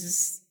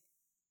is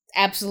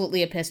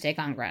absolutely a piss take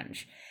on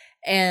grunge.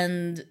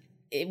 And...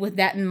 with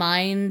that in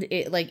mind,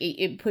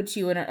 it puts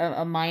you in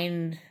a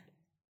mind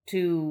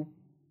to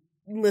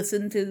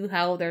listen to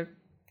how they're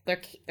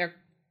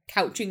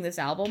couching this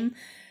album,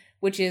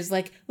 which is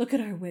like, look at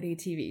our witty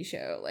TV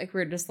show. Like,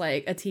 we're just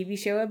like a TV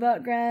show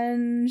about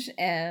grunge,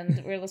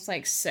 and we're just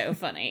like so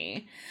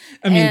funny.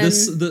 I mean,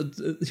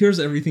 here's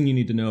everything you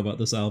need to know about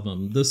this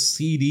album. This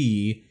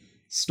CD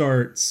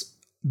starts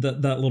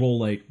that little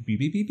like beep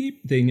beep beep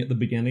beep thing at the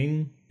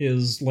beginning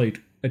is like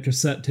a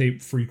cassette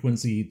tape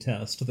frequency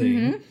test thing.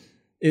 Mm-hmm.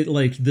 It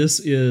like this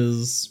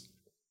is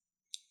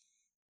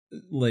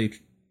like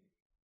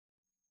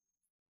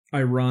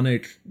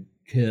ironic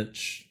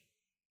kitsch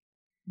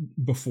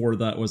before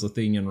that was a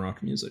thing in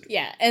rock music.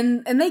 Yeah,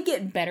 and they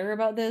get better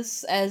about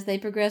this as they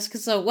progress.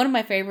 Because so one of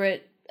my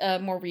favorite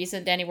more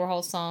recent Dandy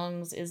Warhol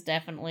songs is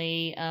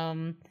definitely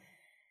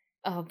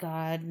oh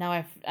god,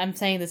 now I'm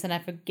saying this and I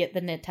forget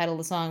the title of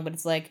the song, but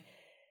it's like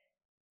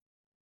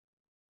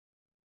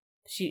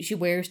she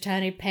wears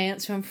tiny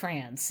pants from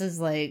France.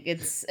 Is like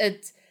it's.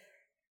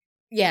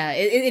 Yeah,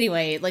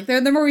 anyway, like, their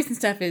more recent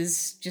stuff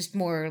is just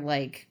more,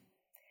 like,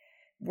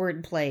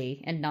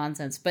 wordplay and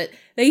nonsense, but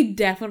they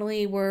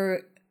definitely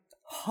were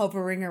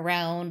hovering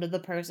around the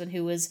person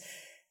who was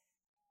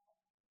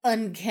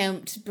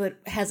unkempt but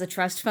has a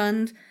trust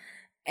fund,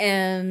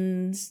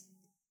 and...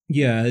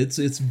 Yeah, it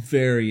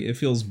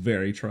feels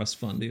very trust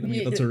fundy to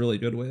me. That's a really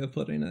good way of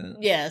putting it.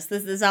 Yes,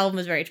 this album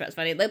is very trust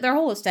fundy. Like, their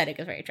whole aesthetic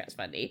is very trust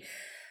fundy.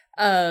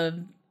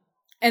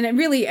 And it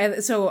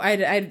really, so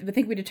I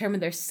think we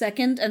determined their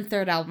second and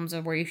third albums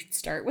are where you should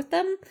start with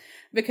them,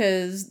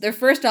 because their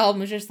first album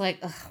was just like,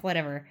 ugh,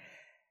 whatever.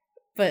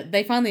 But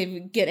they finally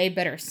get a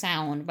better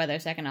sound by their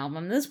second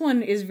album. This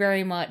one is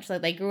very much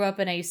like they grew up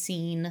in a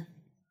scene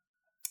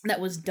that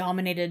was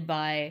dominated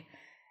by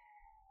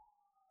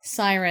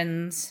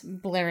sirens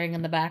blaring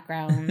in the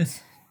background.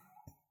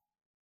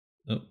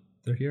 Oh,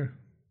 they're here.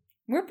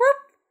 Whoop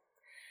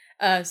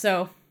whoop.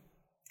 So...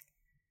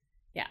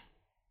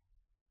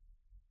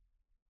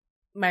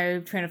 my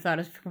train of thought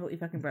is completely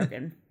fucking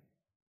broken.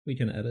 We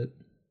can edit.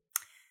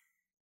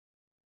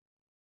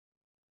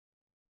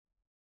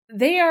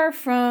 They are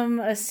from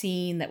a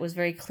scene that was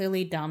very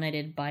clearly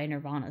dominated by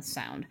Nirvana's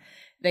sound.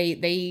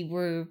 They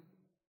were,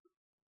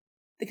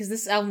 because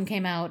this album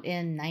came out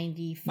in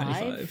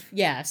 95.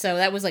 Yeah, so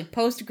that was like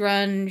post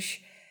grunge,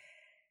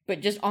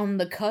 but just on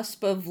the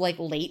cusp of like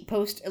late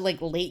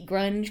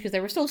grunge, because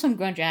there were still some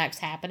grunge acts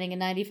happening in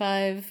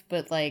 95,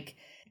 but like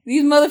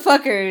these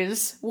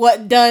motherfuckers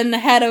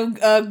had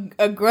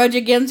a grudge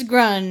against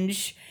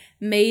grunge,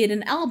 made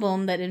an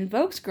album that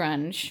invokes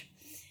grunge,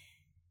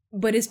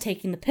 but is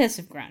taking the piss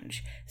of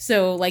grunge.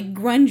 So, like,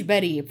 Grunge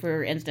Betty,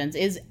 for instance,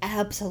 is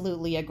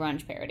absolutely a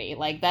grunge parody.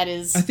 Like, that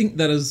is... I think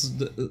that is...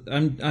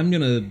 I'm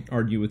gonna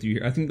argue with you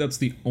here. I think that's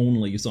the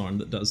only song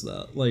that does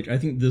that. Like, I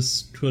think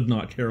this could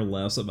not care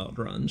less about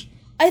grunge.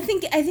 I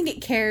think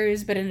it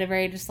cares, but in a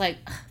very just like,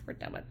 we're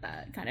done with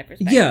that kind of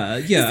perspective.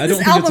 Yeah.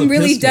 This album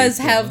really does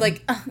have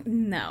like,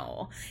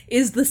 no,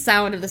 is the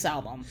sound of this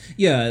album.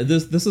 Yeah,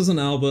 this is an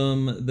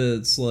album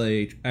that's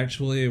like,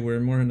 actually, we're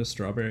more into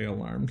Strawberry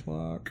Alarm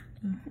Clock.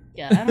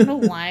 Yeah, I don't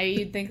know why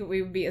you'd think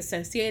we would be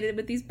associated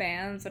with these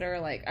bands that are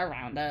like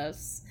around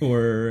us.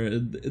 Or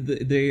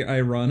they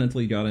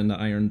ironically got into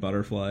Iron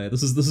Butterfly.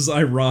 This is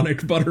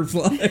ironic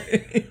Butterfly.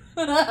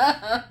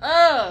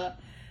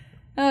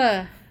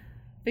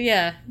 But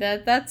yeah,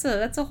 that's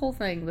a whole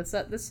thing. This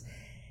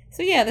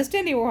so yeah, this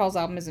Dandy Warhols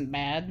album isn't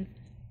bad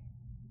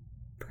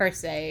per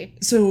se.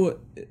 So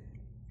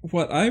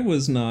what I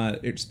was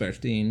not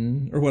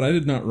expecting, or what I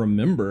did not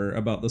remember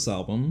about this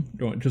album,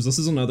 because this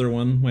is another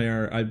one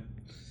where I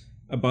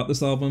bought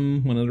this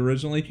album when it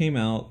originally came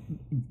out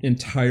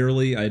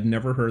entirely. I'd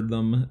never heard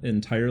them,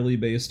 entirely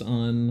based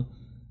on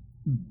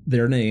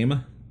their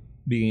name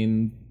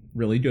being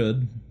really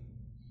good.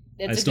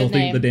 I still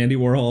think the Dandy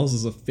Warhols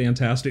is a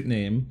fantastic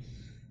name.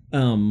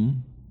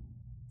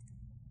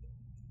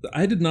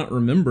 I did not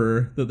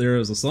remember that there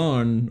is a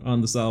song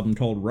on this album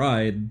called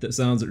Ride that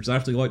sounds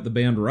exactly like the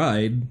band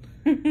Ride.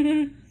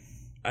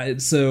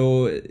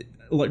 So,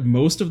 like,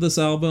 most of this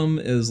album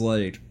is,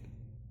 like,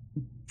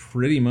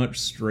 pretty much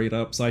straight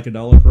up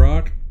psychedelic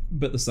rock,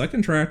 but the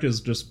second track is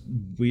just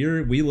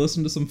weird. We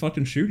listen to some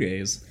fucking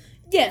shoegaze.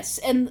 Yes,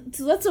 and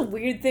so that's a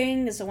weird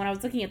thing. So when I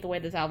was looking at the way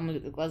this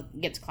album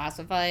gets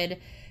classified,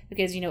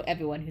 because, you know,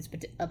 everyone who's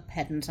a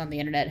pedant on the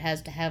internet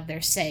has to have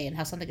their say in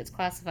how something gets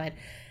classified,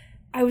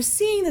 I was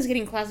seeing this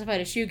getting classified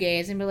as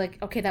shoegaze and be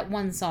like, okay, that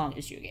one song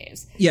is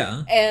shoegaze.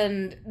 Yeah.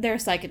 And they're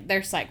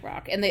psych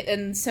rock.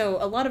 And so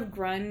a lot of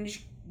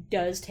grunge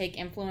does take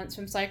influence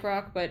from psych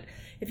rock, but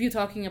if you're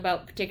talking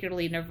about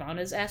particularly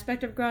Nirvana's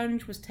aspect of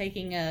grunge, was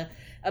taking a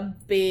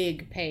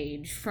big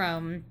page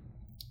from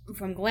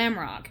glam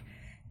rock.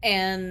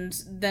 And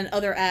then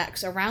other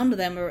acts around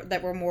them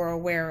that were more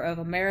aware of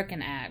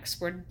American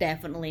acts were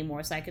definitely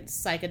more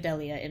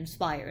psychedelia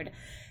inspired.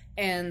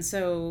 And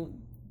so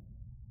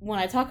when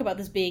I talk about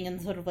this being in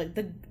sort of like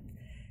the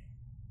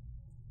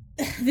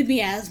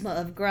miasma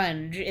of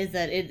grunge, is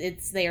that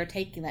they are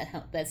taking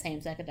that same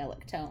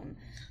psychedelic tone.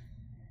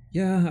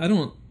 Yeah, I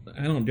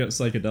don't get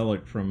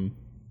psychedelic from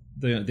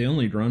the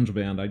only grunge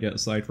band I get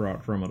psych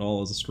rock from at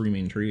all is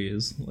Screaming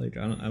Trees. Like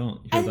I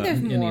don't hear that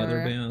in any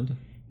other band.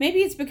 Maybe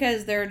it's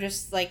because they're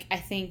just, like, I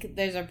think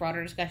there's a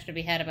broader discussion to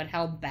be had about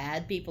how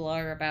bad people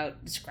are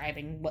about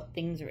describing what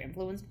things are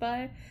influenced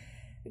by.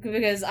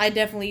 Because I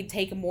definitely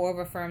take more of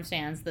a firm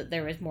stance that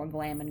there is more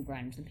glam and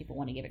grunge than people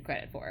want to give it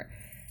credit for.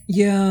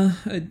 Yeah,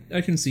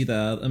 I can see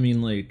that. I mean,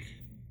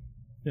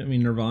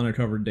 Nirvana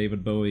covered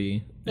David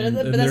Bowie, and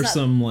there's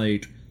some,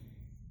 like,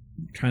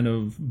 kind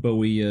of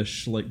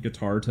Bowie-ish, like,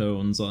 guitar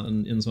tones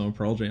in some of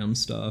Pearl Jam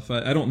stuff.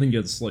 I don't think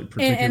it's, like,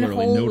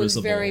 particularly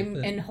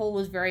noticeable. And Hole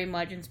was very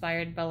much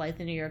inspired by, like,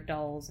 the New York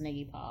Dolls and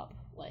Iggy Pop.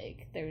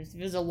 Like,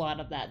 there's a lot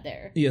of that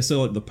there. Yeah,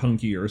 so, like, the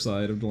punkier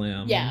side of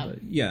glam. Yeah.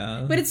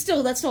 Yeah. But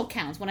that still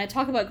counts. When I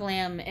talk about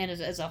glam and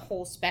as a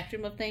whole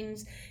spectrum of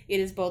things, it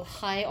is both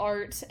high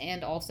art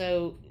and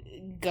also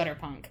gutter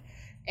punk.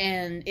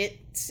 And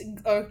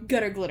or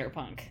gutter glitter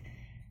punk.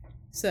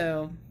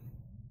 So,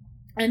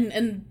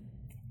 and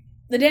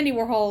the Dandy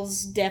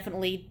Warhols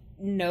definitely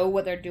know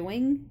what they're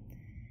doing,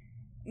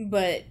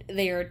 but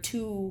they are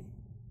too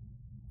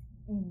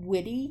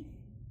witty,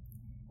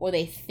 or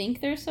they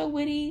think they're so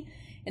witty,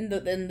 and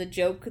the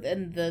joke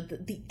and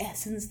the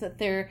essence that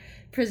they're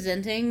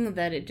presenting,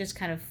 that it just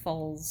kind of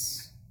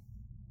falls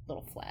a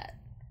little flat.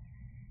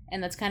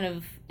 And that's kind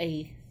of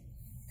a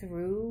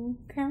through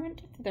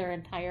current to their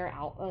entire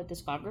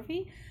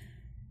discography.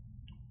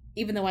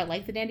 Even though I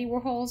like the Dandy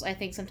Warhols, I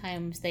think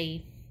sometimes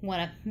they want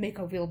to make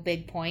a real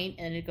big point,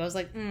 and it goes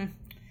like,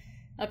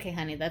 okay,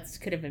 honey, that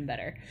could have been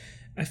better.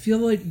 I feel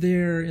like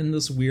they're in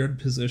this weird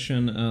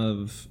position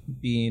of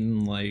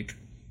being, like,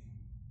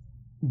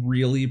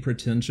 really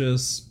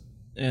pretentious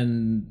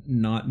and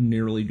not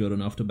nearly good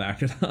enough to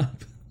back it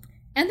up.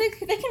 And they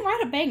can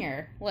write a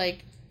banger,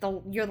 like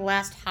You're the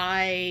Last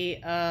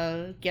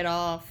High, Get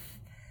Off,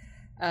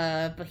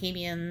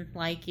 Bohemian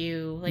Like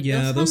You. Like,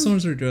 yeah, those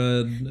songs are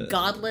good.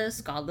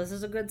 Godless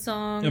is a good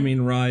song. I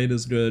mean, Ride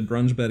is good.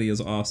 Grunge Betty is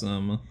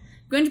awesome.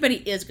 Grunge Betty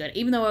is good,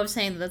 even though I was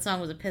saying that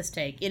song was a piss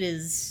take. It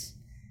is.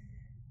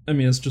 I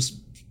mean, it's just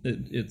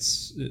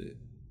it's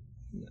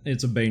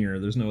it's a banger.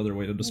 There's no other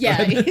way to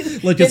describe it.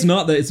 Yeah.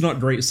 It's not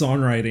great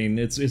songwriting.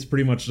 It's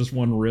pretty much just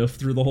one riff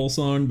through the whole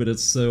song, but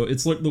it's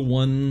like the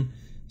one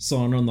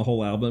song on the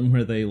whole album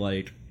where they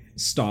like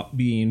stop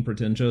being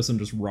pretentious and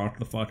just rock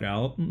the fuck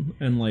out, and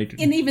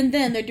even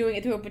then they're doing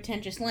it through a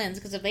pretentious lens,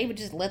 because if they would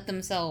just let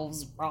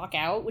themselves rock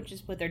out, which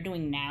is what they're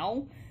doing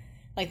now,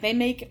 like they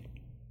make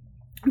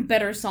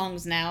better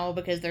songs now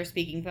because they're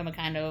speaking from a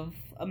kind of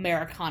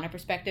Americana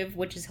perspective,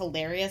 which is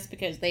hilarious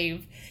because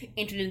they've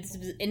introduced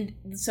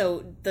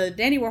so the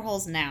Dandy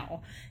Warhols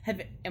now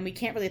have, and we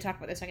can't really talk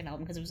about their second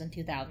album because it was in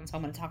 2000, so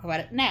I'm going to talk about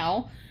it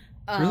now.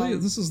 Really,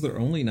 this is their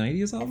only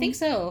 90s album? I think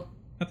so.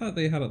 I thought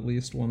they had at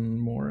least one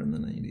more in the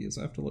 90s.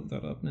 I have to look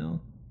that up now.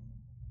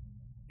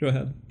 Go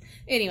ahead.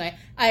 Anyway,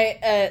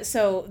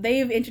 so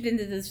they've entered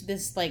into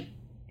this like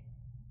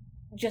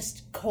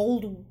just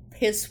cold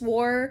piss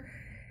war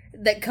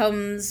that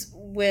comes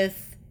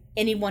with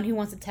anyone who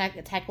wants to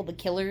tackle the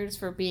Killers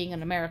for being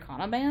an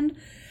Americana band.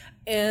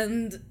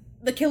 And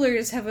the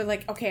Killers have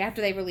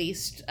after they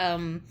released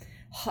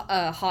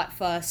Hot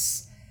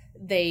Fuss,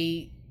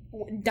 they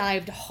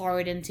dived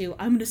hard into,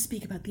 I'm going to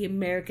speak about the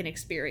American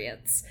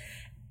experience,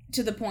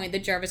 to the point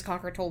that Jarvis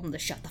Cocker told them to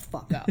shut the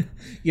fuck up.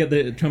 Yeah,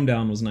 the Come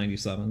Down was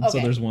 97, so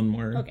there's one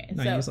more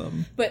 90s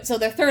album. So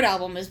their third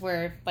album is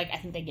where, I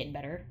think they get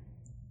better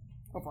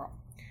overall.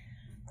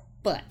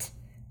 But,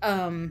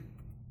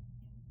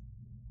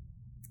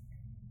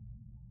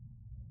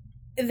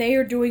 they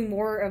are doing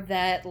more of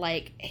that,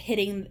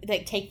 tackling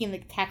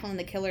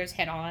the Killers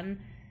head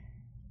on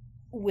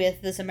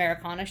with this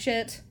Americana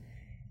shit.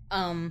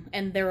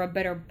 And they're a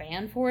better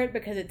band for it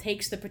because it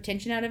takes the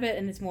pretension out of it,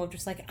 and it's more of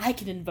just I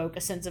can invoke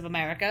a sense of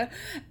America.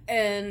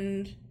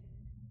 And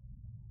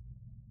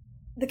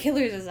the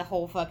Killers is a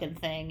whole fucking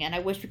thing, and I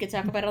wish we could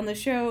talk about it on the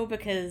show,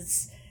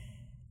 because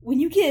when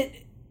you get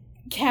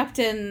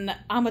Captain,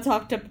 I'm gonna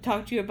talk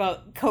to you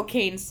about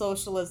cocaine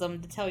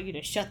socialism to tell you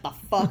to shut the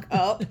fuck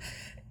up,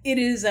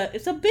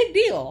 it's a big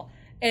deal.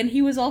 And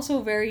he was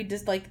also very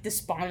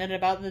despondent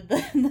about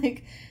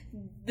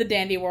the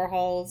Dandy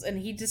Warhols,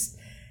 and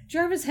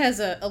Jarvis has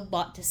a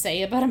lot to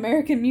say about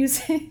American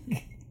music,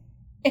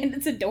 and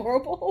it's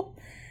adorable.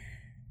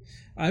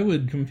 I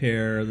would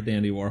compare the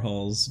Dandy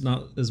Warhols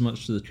not as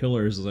much to the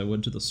Killers as I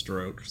would to the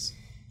Strokes.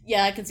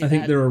 Yeah, I can see that. I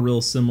think they're a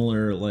real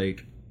similar,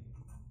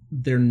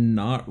 they're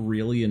not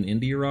really an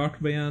indie rock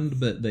band,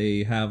 but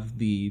they have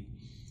the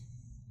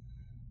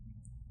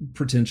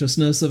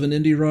pretentiousness of an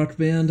indie rock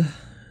band.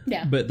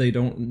 Yeah. But they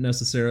don't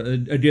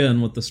necessarily,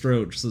 again, with the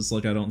Strokes, it's I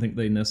don't think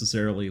they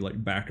necessarily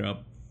back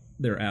up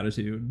their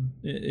attitude,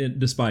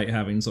 despite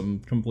having some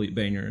complete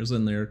bangers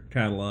in their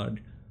catalog.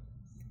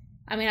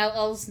 I mean,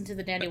 I'll listen to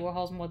the Dandy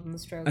Warhols more than the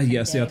Strokes.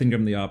 Yes, I think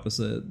I'm the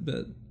opposite,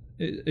 but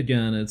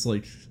again, it's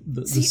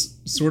this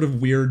sort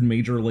of weird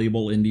major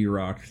label indie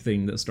rock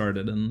thing that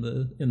started in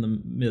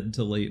the mid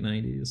to late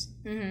 90s.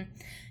 Mm-hmm.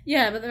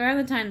 Yeah, but around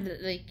the time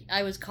that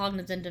I was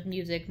cognizant of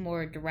music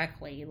more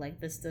directly,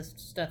 this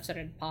stuff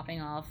started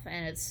popping off,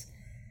 and it's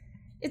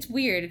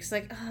weird. It's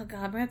oh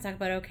god, we're gonna talk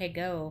about OK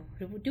Go.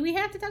 Do we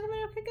have to talk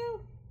about OK Go?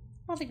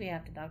 I don't think we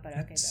have to talk about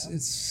OK Go.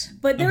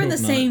 But they're in the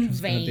same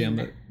vein. Damn,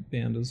 that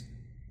band is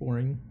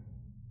boring.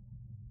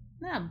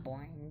 Not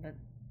boring, but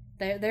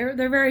they're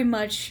very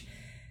much.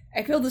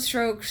 I feel the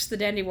Strokes, the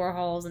Dandy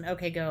Warhols, and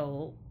OK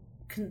Go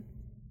can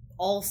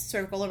all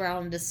circle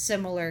around a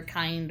similar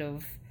kind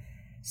of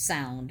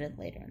sound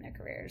later in their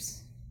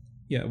careers.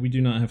 Yeah, we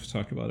do not have to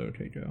talk about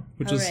OK Go,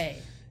 which is,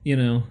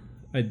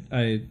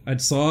 I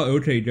saw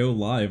OK Go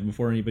live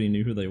before anybody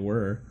knew who they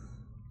were,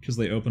 because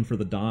they opened for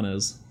the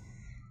Donnas.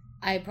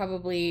 I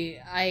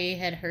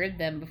had heard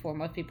them before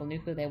most people knew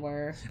who they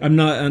were. I'm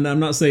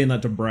not saying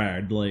that to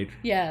brag.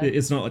 Yeah,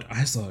 it's not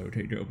I saw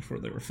OK Go before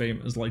they were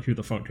famous. Who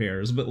the fuck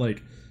cares? But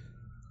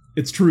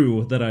it's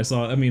true that I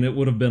saw. I mean, it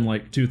would have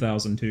been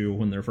 2002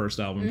 when their first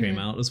album came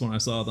out. Is when I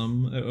saw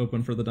them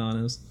open for the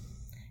Donnas.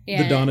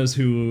 Yeah. The Donnas,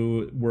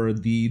 who were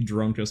the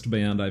drunkest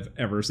band I've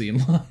ever seen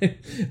live.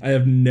 I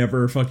have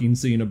never fucking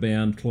seen a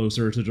band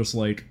closer to just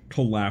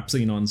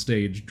collapsing on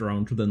stage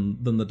drunk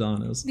than the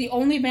Donnas. The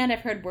only band I've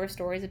heard worse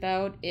stories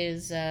about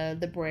is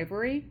The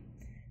Bravery,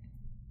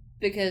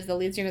 because the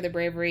lead singer of The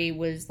Bravery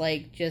was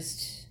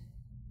just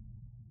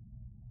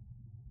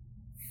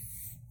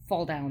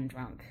fall down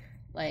drunk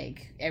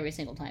every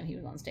single time he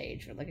was on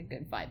stage for a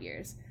good 5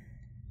 years.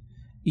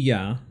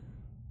 Yeah.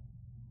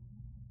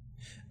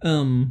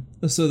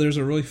 So there's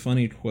a really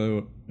funny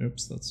quote.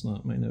 Oops, that's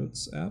not my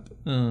notes app.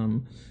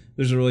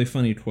 There's a really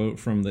funny quote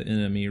from the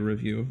NME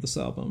review of this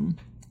album,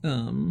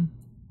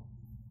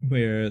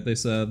 where they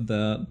said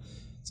that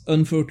it's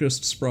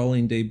unfocused,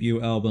 sprawling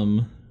debut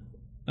album,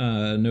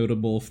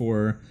 notable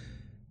for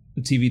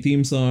the TV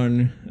theme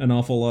song, an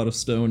awful lot of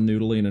stone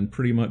noodling, and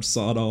pretty much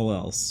sod all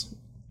else.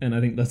 And I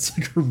think that's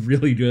a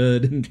really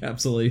good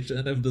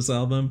encapsulation of this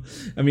album.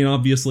 I mean,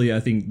 obviously,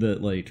 I think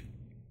that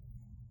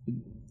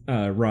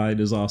Ride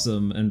is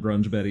awesome and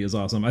Grunge Betty is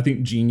awesome. I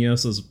think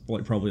Genius is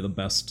probably the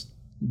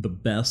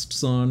best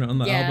song on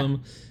the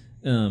album.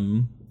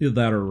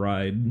 That or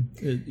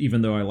Ride,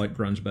 even though I like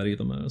Grunge Betty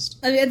the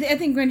most. I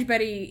think Grunge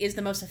Betty is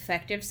the most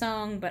effective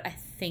song, but I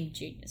think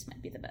Genius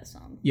might be the best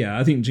song. Yeah,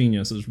 I think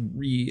Genius is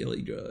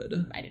really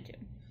good. I do too.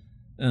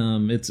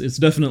 It's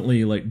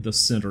definitely like the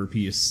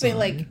centerpiece song. But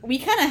like, we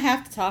kind of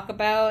have to talk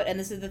about, and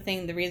this is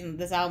the reason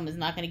this album is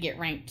not going to get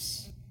ranked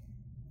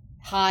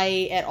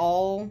high at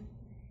all,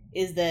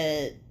 is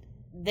that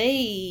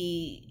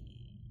they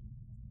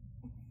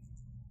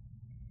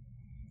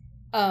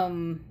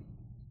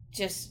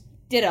just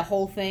did a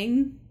whole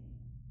thing.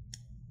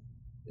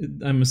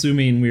 I'm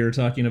assuming we were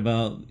talking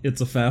about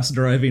It's a Fast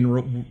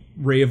Driving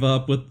Rave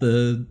Up with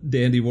the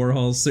Dandy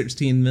Warhol's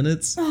 16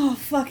 Minutes. Oh,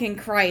 fucking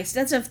Christ.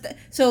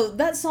 So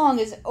that song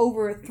is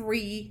over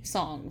 3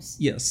 songs.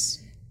 Yes.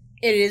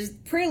 It is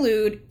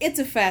Prelude, It's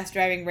a Fast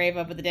Driving Rave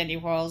Up with the Dandy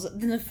Warhols,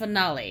 then the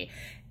finale.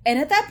 And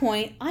at that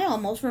point, I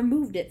almost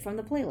removed it from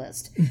the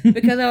playlist.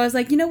 Because I was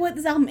like, you know what?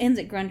 This album ends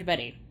at Grunge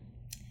Betty.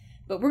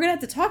 But we're gonna have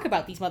to talk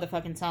about these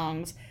motherfucking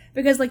songs.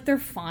 Because, like, they're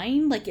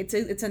fine. Like, it's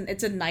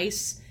a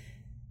nice...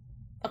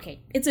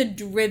 Okay, it's a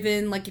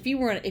driven, like, if you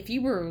were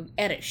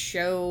at a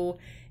show,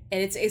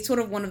 and it's sort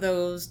of one of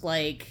those,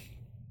 like,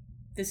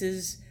 this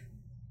is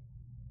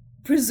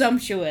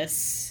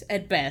presumptuous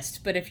at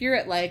best, but if you're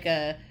at, like,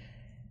 a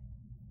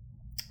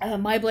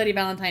My Bloody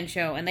Valentine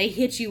show, and they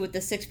hit you with the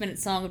 6-minute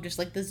song of just,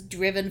 like, this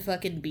driven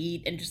fucking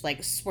beat, and just,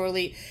 like,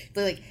 swirly,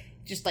 like,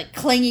 just, like,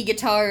 clangy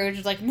guitar,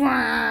 just, like,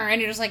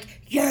 and you're just like,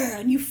 yeah,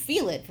 and you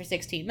feel it for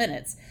 16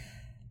 minutes.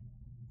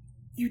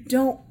 You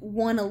don't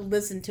want to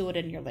listen to it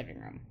in your living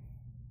room.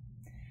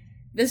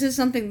 This is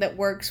something that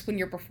works when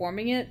you're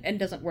performing it and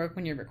doesn't work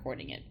when you're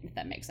recording it, if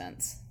that makes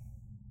sense.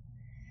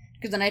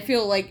 Because then I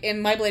feel like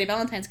in My Bloody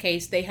Valentine's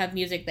case, they have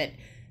music that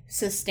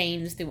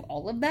sustains through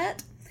all of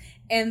that.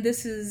 And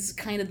this is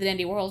kind of the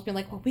Dandy Warhols being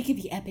like, well, we could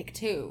be epic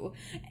too.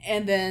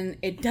 And then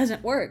it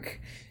doesn't work.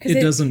 It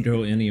doesn't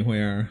go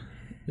anywhere.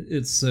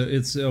 It's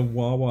a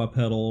wah-wah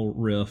pedal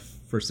riff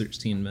for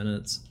 16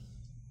 minutes.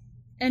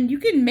 And you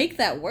can make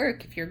that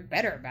work if you're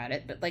better about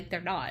it, but, like,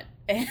 they're not.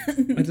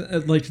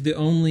 Like, the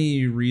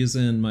only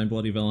reason My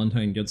Bloody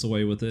Valentine gets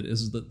away with it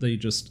is that they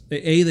just...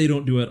 they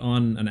don't do it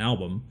on an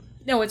album.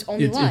 No, it's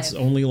only live. It's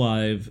only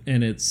live,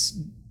 and it's...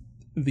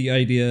 The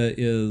idea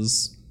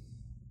is...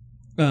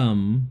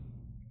 that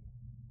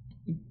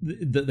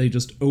they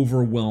just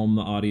overwhelm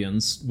the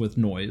audience with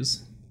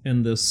noise.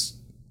 And this...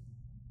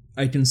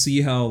 I can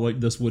see how, like,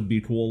 this would be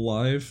cool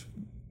live,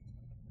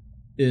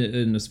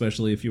 and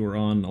especially if you were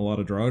on a lot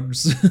of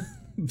drugs.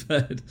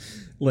 But,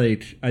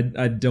 like, I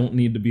don't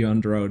need to be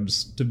on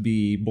drugs to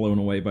be blown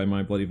away by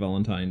My Bloody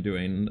Valentine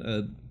doing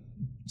a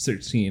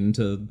 16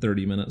 to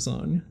 30 minute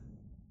song.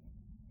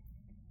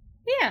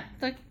 Yeah,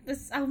 like,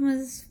 this album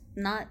is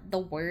not the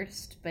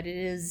worst, but it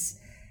is...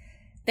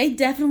 They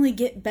definitely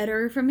get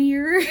better from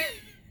here.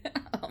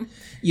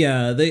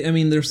 Yeah,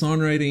 their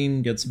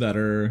songwriting gets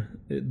better.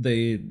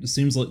 It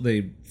seems like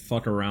they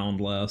fuck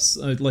around less.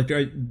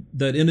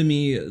 That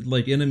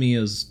Enemy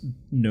is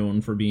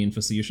known for being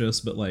facetious,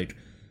 but, like,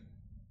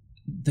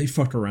 they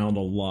fuck around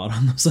a lot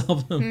on this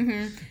album.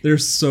 Mm-hmm.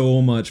 There's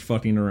so much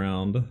fucking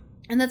around.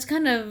 And that's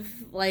kind of,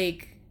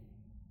 like...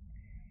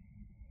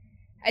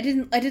 I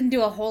didn't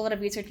do a whole lot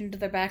of research into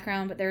their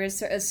background, but there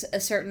is a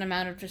certain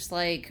amount of just,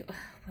 like,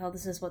 well,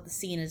 this is what the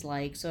scene is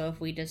like, so if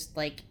we just,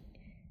 like,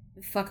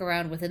 fuck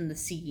around within the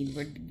scene,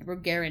 we're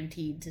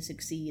guaranteed to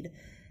succeed.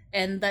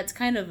 And that's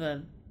kind of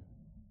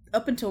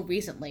up until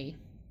recently.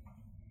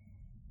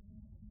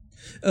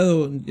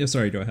 Oh, yeah,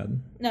 sorry, go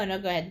ahead. No,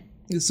 go ahead.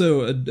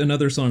 So,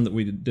 another song that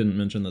we didn't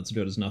mention that's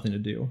good is Nothing to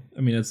Do.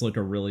 I mean, it's, like,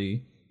 a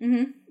really,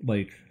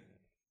 like,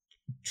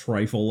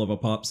 trifle of a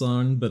pop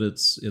song, but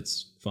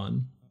it's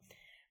fun.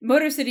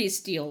 Motor City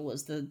Steel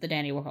was the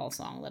Dandy Warhol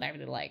song that I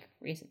really like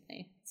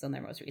recently. It's on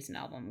their most recent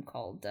album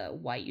called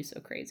Why You So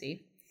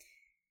Crazy.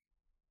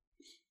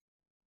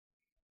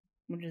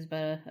 Which is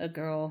about a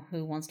girl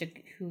who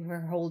who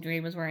her whole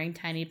dream is wearing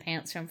tiny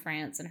pants from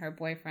France, and her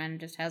boyfriend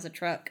just has a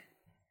truck.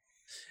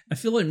 I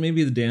feel like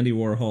maybe the Dandy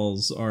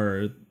Warhols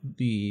are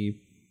they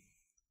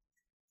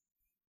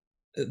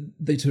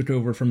took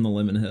over from the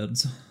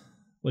Lemonheads.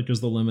 Like,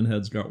 as the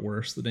Lemonheads got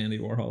worse, the Dandy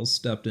Warhols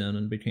stepped in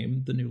and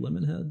became the new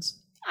Lemonheads.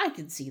 I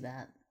can see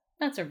that.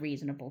 That's a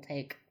reasonable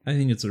take. I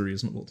think it's a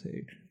reasonable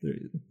take.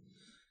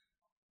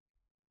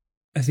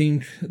 I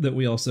think that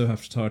we also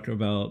have to talk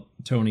about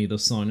Tony. The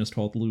song is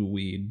called Lou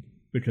Weed,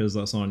 because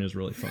that song is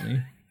really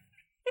funny.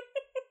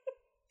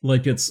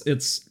 Like,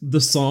 the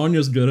song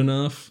is good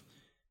enough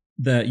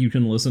that you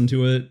can listen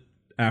to it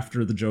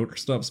after the joke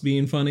stops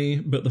being funny,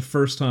 but the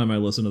first time I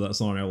listen to that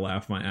song, I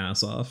laugh my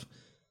ass off.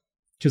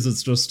 Because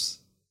it's just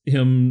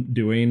him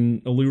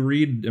doing a Lou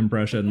Reed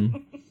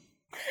impression.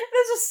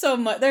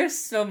 There's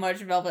so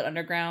much Velvet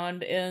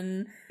Underground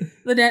in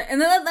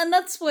and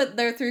that's what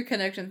their through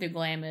connection through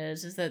glam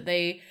is that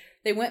they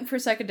went for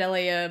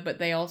psychedelia, but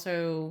they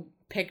also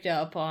picked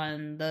up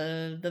on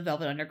the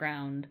Velvet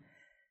Underground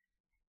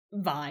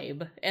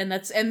vibe,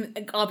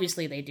 and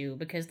obviously they do,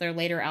 because their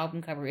later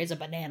album cover is a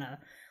banana.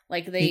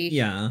 Like,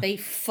 they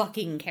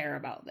fucking care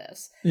about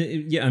this.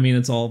 Yeah, I mean,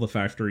 it's all the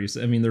factories.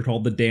 I mean, they're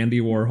called the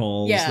Dandy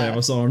Warhols. Yeah. They have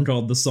a song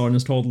called The Song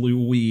is Called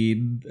Lou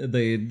Weed.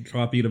 They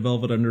copied a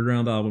Velvet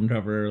Underground album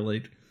cover.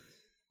 Like,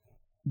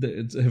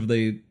 have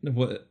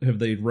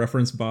they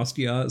referenced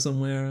Basquiat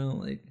somewhere?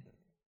 Like,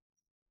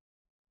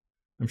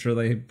 I'm sure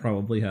they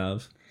probably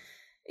have.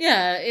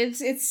 Yeah,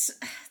 it's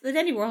the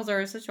Dandy Warhols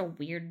are such a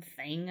weird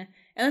thing.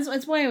 And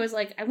that's why I was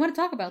like, I want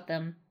to talk about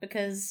them,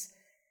 because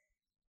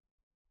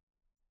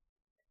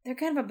they're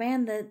kind of a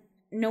band that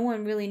no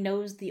one really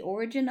knows the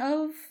origin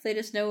of. They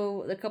just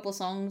know the couple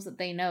songs that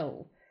they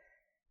know.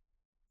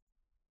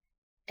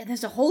 And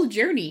there's a whole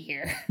journey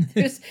here.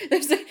 There's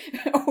like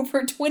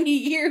over 20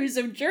 years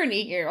of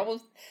journey here.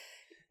 Almost.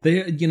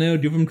 They,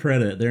 give them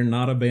credit. They're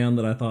not a band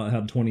that I thought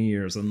had 20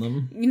 years in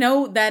them.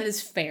 That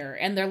is fair.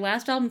 And their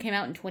last album came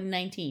out in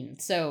 2019.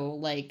 So,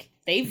 like,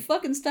 they've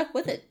fucking stuck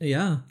with it.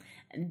 Yeah.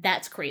 And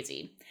that's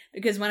crazy.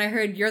 Because when I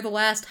heard You're the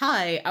Last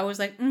High, I was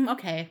like,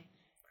 okay.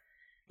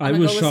 I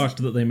was shocked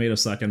that they made a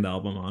second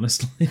album,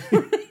 honestly.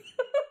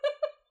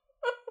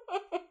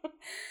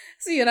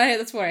 See, and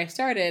that's where I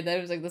started.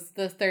 That was like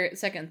the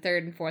second,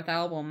 third, and fourth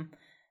album.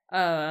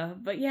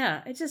 But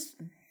yeah, it's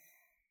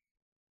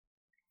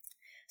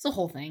a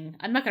whole thing.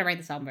 I'm not gonna rank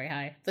this album very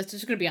high. Let's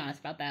just gonna be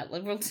honest about that.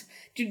 Like,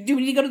 do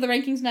we need to go to the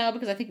rankings now?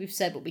 Because I think we've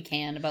said what we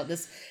can about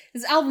this.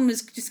 This album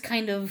is just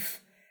kind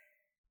of,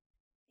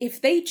 if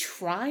they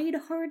tried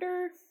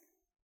harder,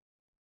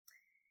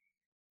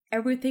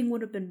 everything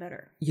would have been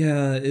better.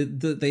 Yeah,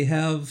 they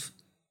have,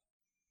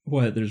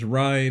 there's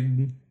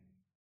Ride,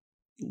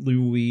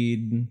 Lou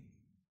Weed,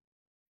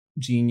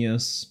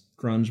 Genius,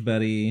 Grunge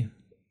Betty,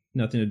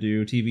 Nothing to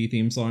Do, TV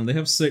theme song. They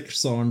have 6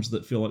 songs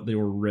that feel like they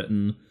were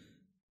written,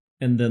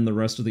 and then the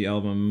rest of the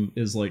album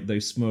is like they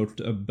smoked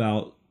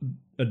about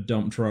a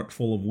dump truck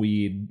full of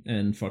weed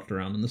and fucked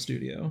around in the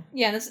studio.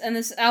 Yeah,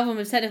 this album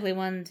is technically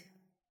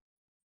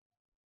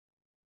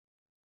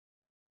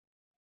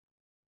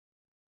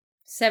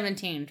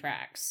 17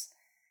 tracks.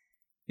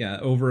 Yeah,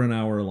 over an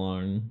hour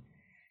long.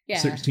 Yeah.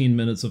 16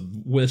 minutes of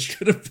which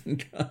could have been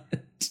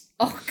cut.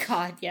 Oh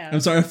god, yeah. I'm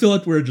sorry, I feel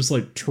like we're just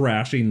like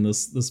trashing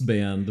this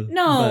band.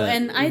 No,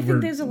 and I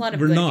think there's a lot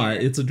of we're good not.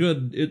 here. It's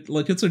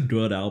a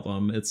good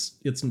album. It's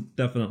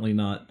definitely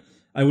not.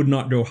 I would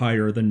not go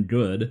higher than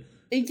good.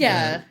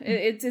 Yeah,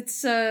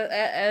 it's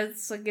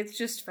like it's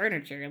just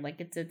furniture. Like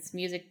it's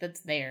music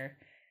that's there,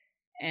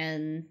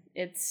 and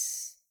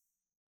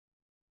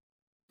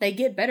they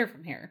get better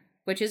from here,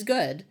 which is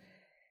good.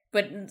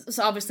 But it's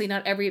obviously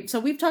not every. So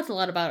we've talked a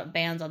lot about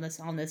bands on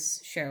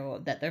this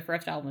show that their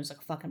first album was like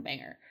a fucking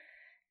banger,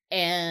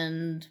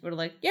 and we're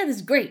like, yeah, this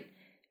is great.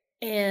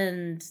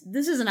 And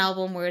this is an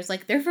album where it's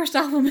like their first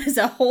album is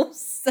a whole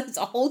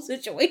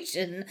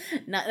situation,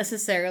 not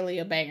necessarily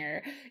a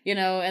banger,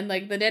 And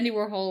like the Dandy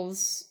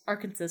Warhols are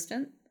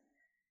consistent,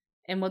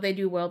 and what they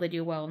do well,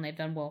 and they've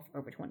done well for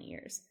over 20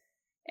 years,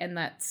 and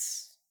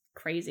that's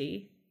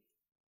crazy.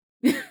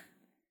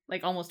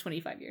 Like almost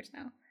 25 years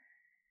now.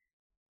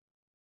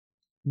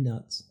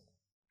 Nuts.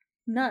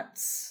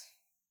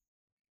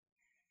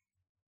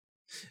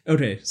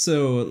 Okay,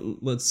 so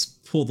let's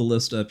pull the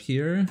list up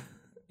here.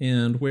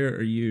 And where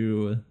are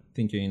you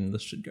thinking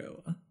this should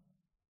go?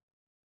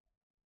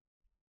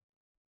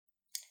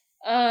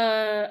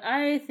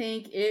 I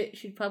think it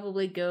should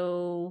probably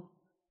go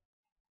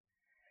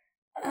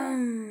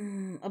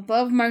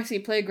above Marcy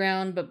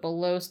Playground, but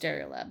below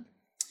Stereolab.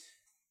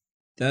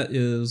 That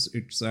is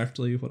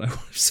exactly what I would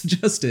have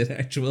suggested,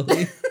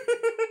 actually.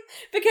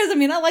 Because,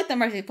 I like the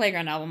Marcy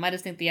Playground album. I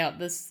just think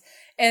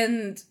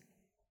and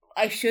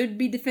I should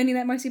be defending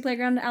that Marcy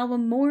Playground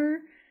album more,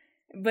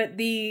 but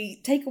the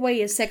takeaway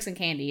is Sex and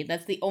Candy.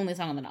 That's the only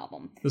song on the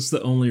album. That's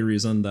the only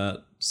reason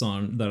that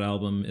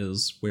album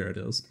is where it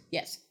is.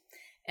 Yes.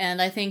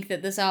 And I think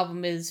that this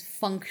album is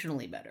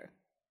functionally better.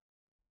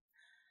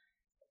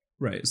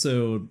 Right,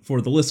 so for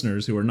the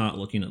listeners who are not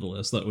looking at the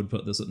list, that would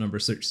put this at number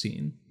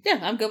 16. Yeah,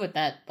 I'm good with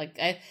that. Like,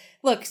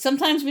 look,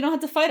 sometimes we don't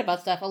have to fight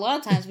about stuff. A lot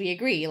of times we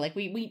agree. Like, for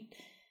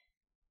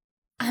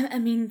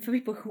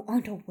people who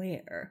aren't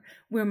aware,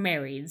 we're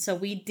married, so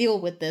we deal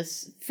with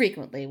this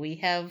frequently. We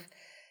have,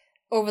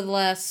 over the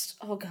last,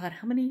 oh god,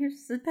 how many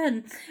years has it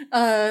been?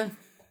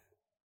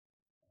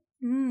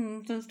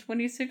 Since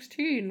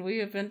 2016, we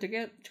have been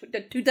together.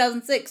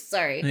 2006,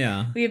 sorry.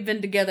 Yeah. We have been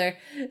together.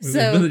 We've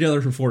been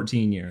together for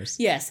 14 years.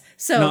 Yes.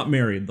 So not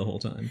married the whole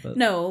time, but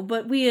no,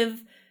 but we have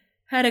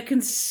had a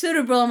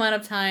considerable amount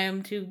of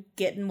time to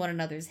get in one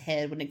another's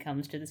head when it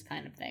comes to this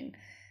kind of thing.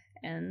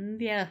 And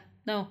yeah,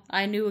 no,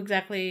 I knew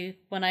exactly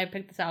when I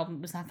picked this album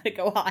it was not going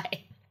to go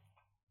high.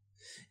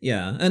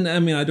 Yeah, and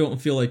I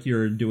don't feel like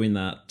you're doing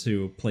that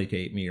to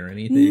placate me or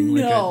anything.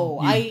 No,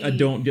 I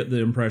don't get the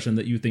impression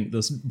that you think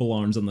this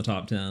belongs in the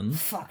top 10.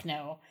 Fuck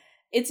no.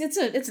 It's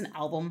an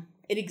album.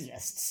 It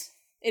exists.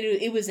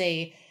 It was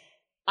I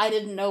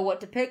didn't know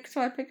what to pick,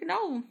 so I picked an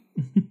album.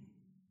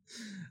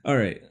 All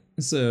right,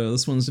 so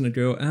this one's going to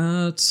go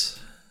at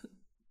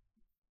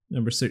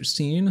number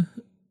 16,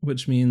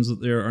 which means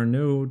that there are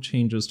no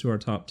changes to our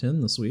top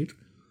 10 this week.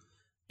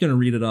 Gonna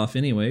read it off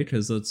anyway,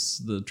 because that's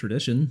the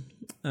tradition.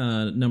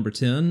 Number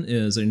 10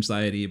 is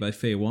Anxiety by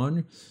Faye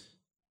Wong.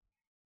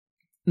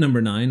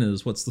 Number 9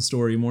 is What's the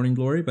Story, Morning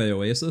Glory by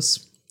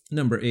Oasis.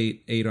 Number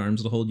 8, 8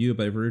 Arms to Hold You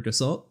by Veruca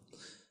Salt.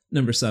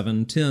 Number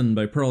 7, 10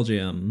 by Pearl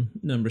Jam.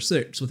 Number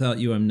 6, Without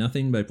You I'm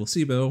Nothing by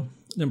Placebo.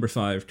 Number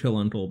 5, Kill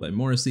Uncle by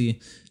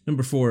Morrissey.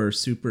 Number 4,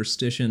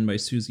 Superstition by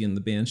Susie and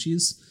the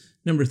Banshees.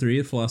 Number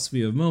 3,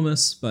 Philosophy of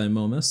Momus by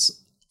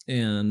Momus.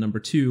 And number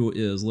 2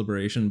 is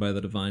Liberation by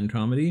the Divine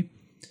Comedy.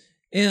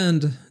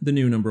 And the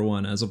new number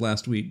 1 as of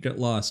last week, Get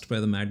Lost by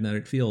the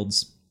Magnetic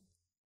Fields.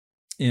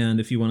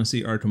 And if you want to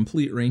see our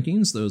complete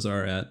rankings, those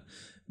are at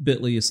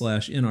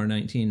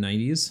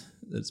bit.ly/nr1990s.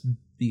 That's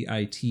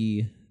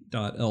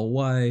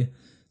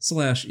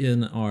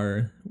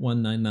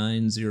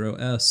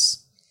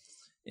bit.ly/nr1990s.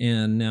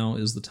 And now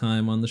is the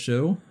time on the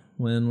show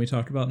when we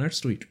talk about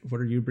next week.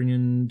 What are you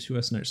bringing to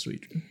us next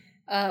week?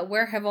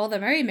 Where Have All the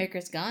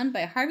Merrymakers Gone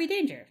by Harvey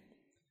Danger.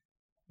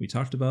 We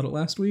talked about it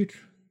last week,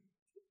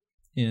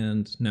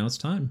 and now it's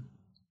time.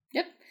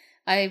 Yep.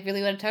 I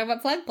really want to talk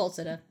about Flagpole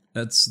today.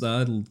 I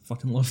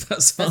fucking love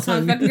that song. That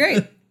sounds fucking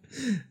great.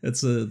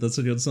 That's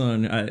a good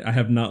song. I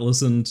have not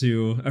listened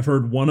to. I've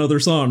heard one other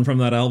song from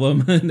that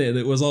album, and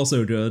it was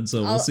also good.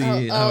 So we'll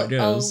see how it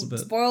goes. I'll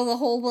spoil the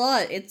whole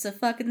lot. It's a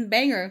fucking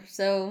banger.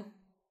 So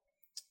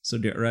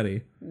get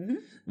ready. Mm-hmm.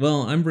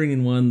 Well, I'm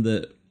bringing one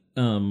that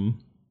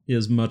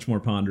is much more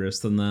ponderous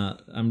than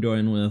that. I'm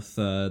going with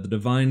the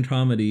Divine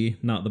Comedy,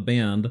 not the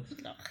band.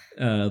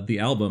 The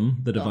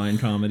album, The Divine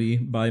Comedy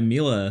by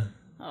Mila,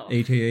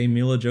 aka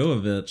Mila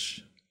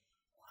Jovovich.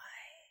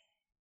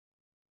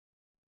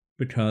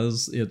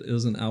 Because it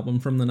is an album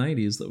from the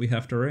 90s that we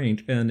have to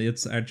rank, and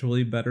it's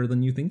actually better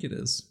than you think it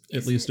is.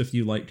 At least if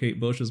you like Kate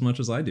Bush as much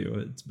as I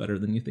do, it's better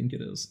than you think it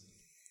is.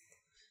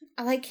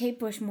 I like Kate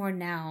Bush more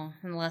now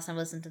than the last time I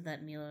listened to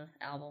that Mila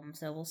album,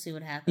 so we'll see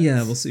what happens.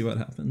 Yeah, we'll see what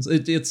happens.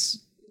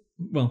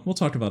 Well, we'll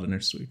talk about it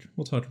next week.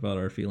 We'll talk about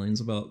our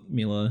feelings about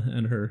Mila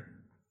and her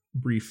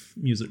brief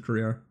music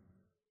career,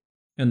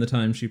 and the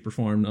time she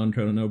performed on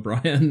Conan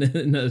O'Brien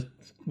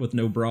with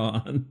no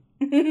bra on.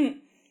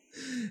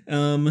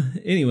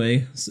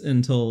 Anyway,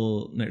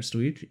 until next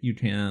week, you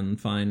can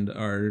find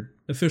our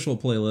official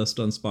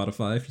playlist on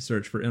Spotify. If you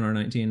search for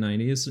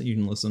NR1990s, you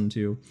can listen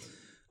to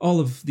all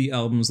of the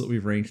albums that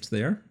we've ranked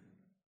there.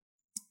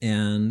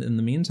 And in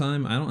the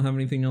meantime, I don't have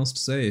anything else to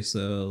say,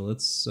 so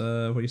let's,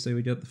 what do you say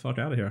we get the fuck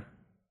out of here?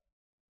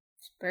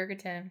 It's burger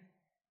time.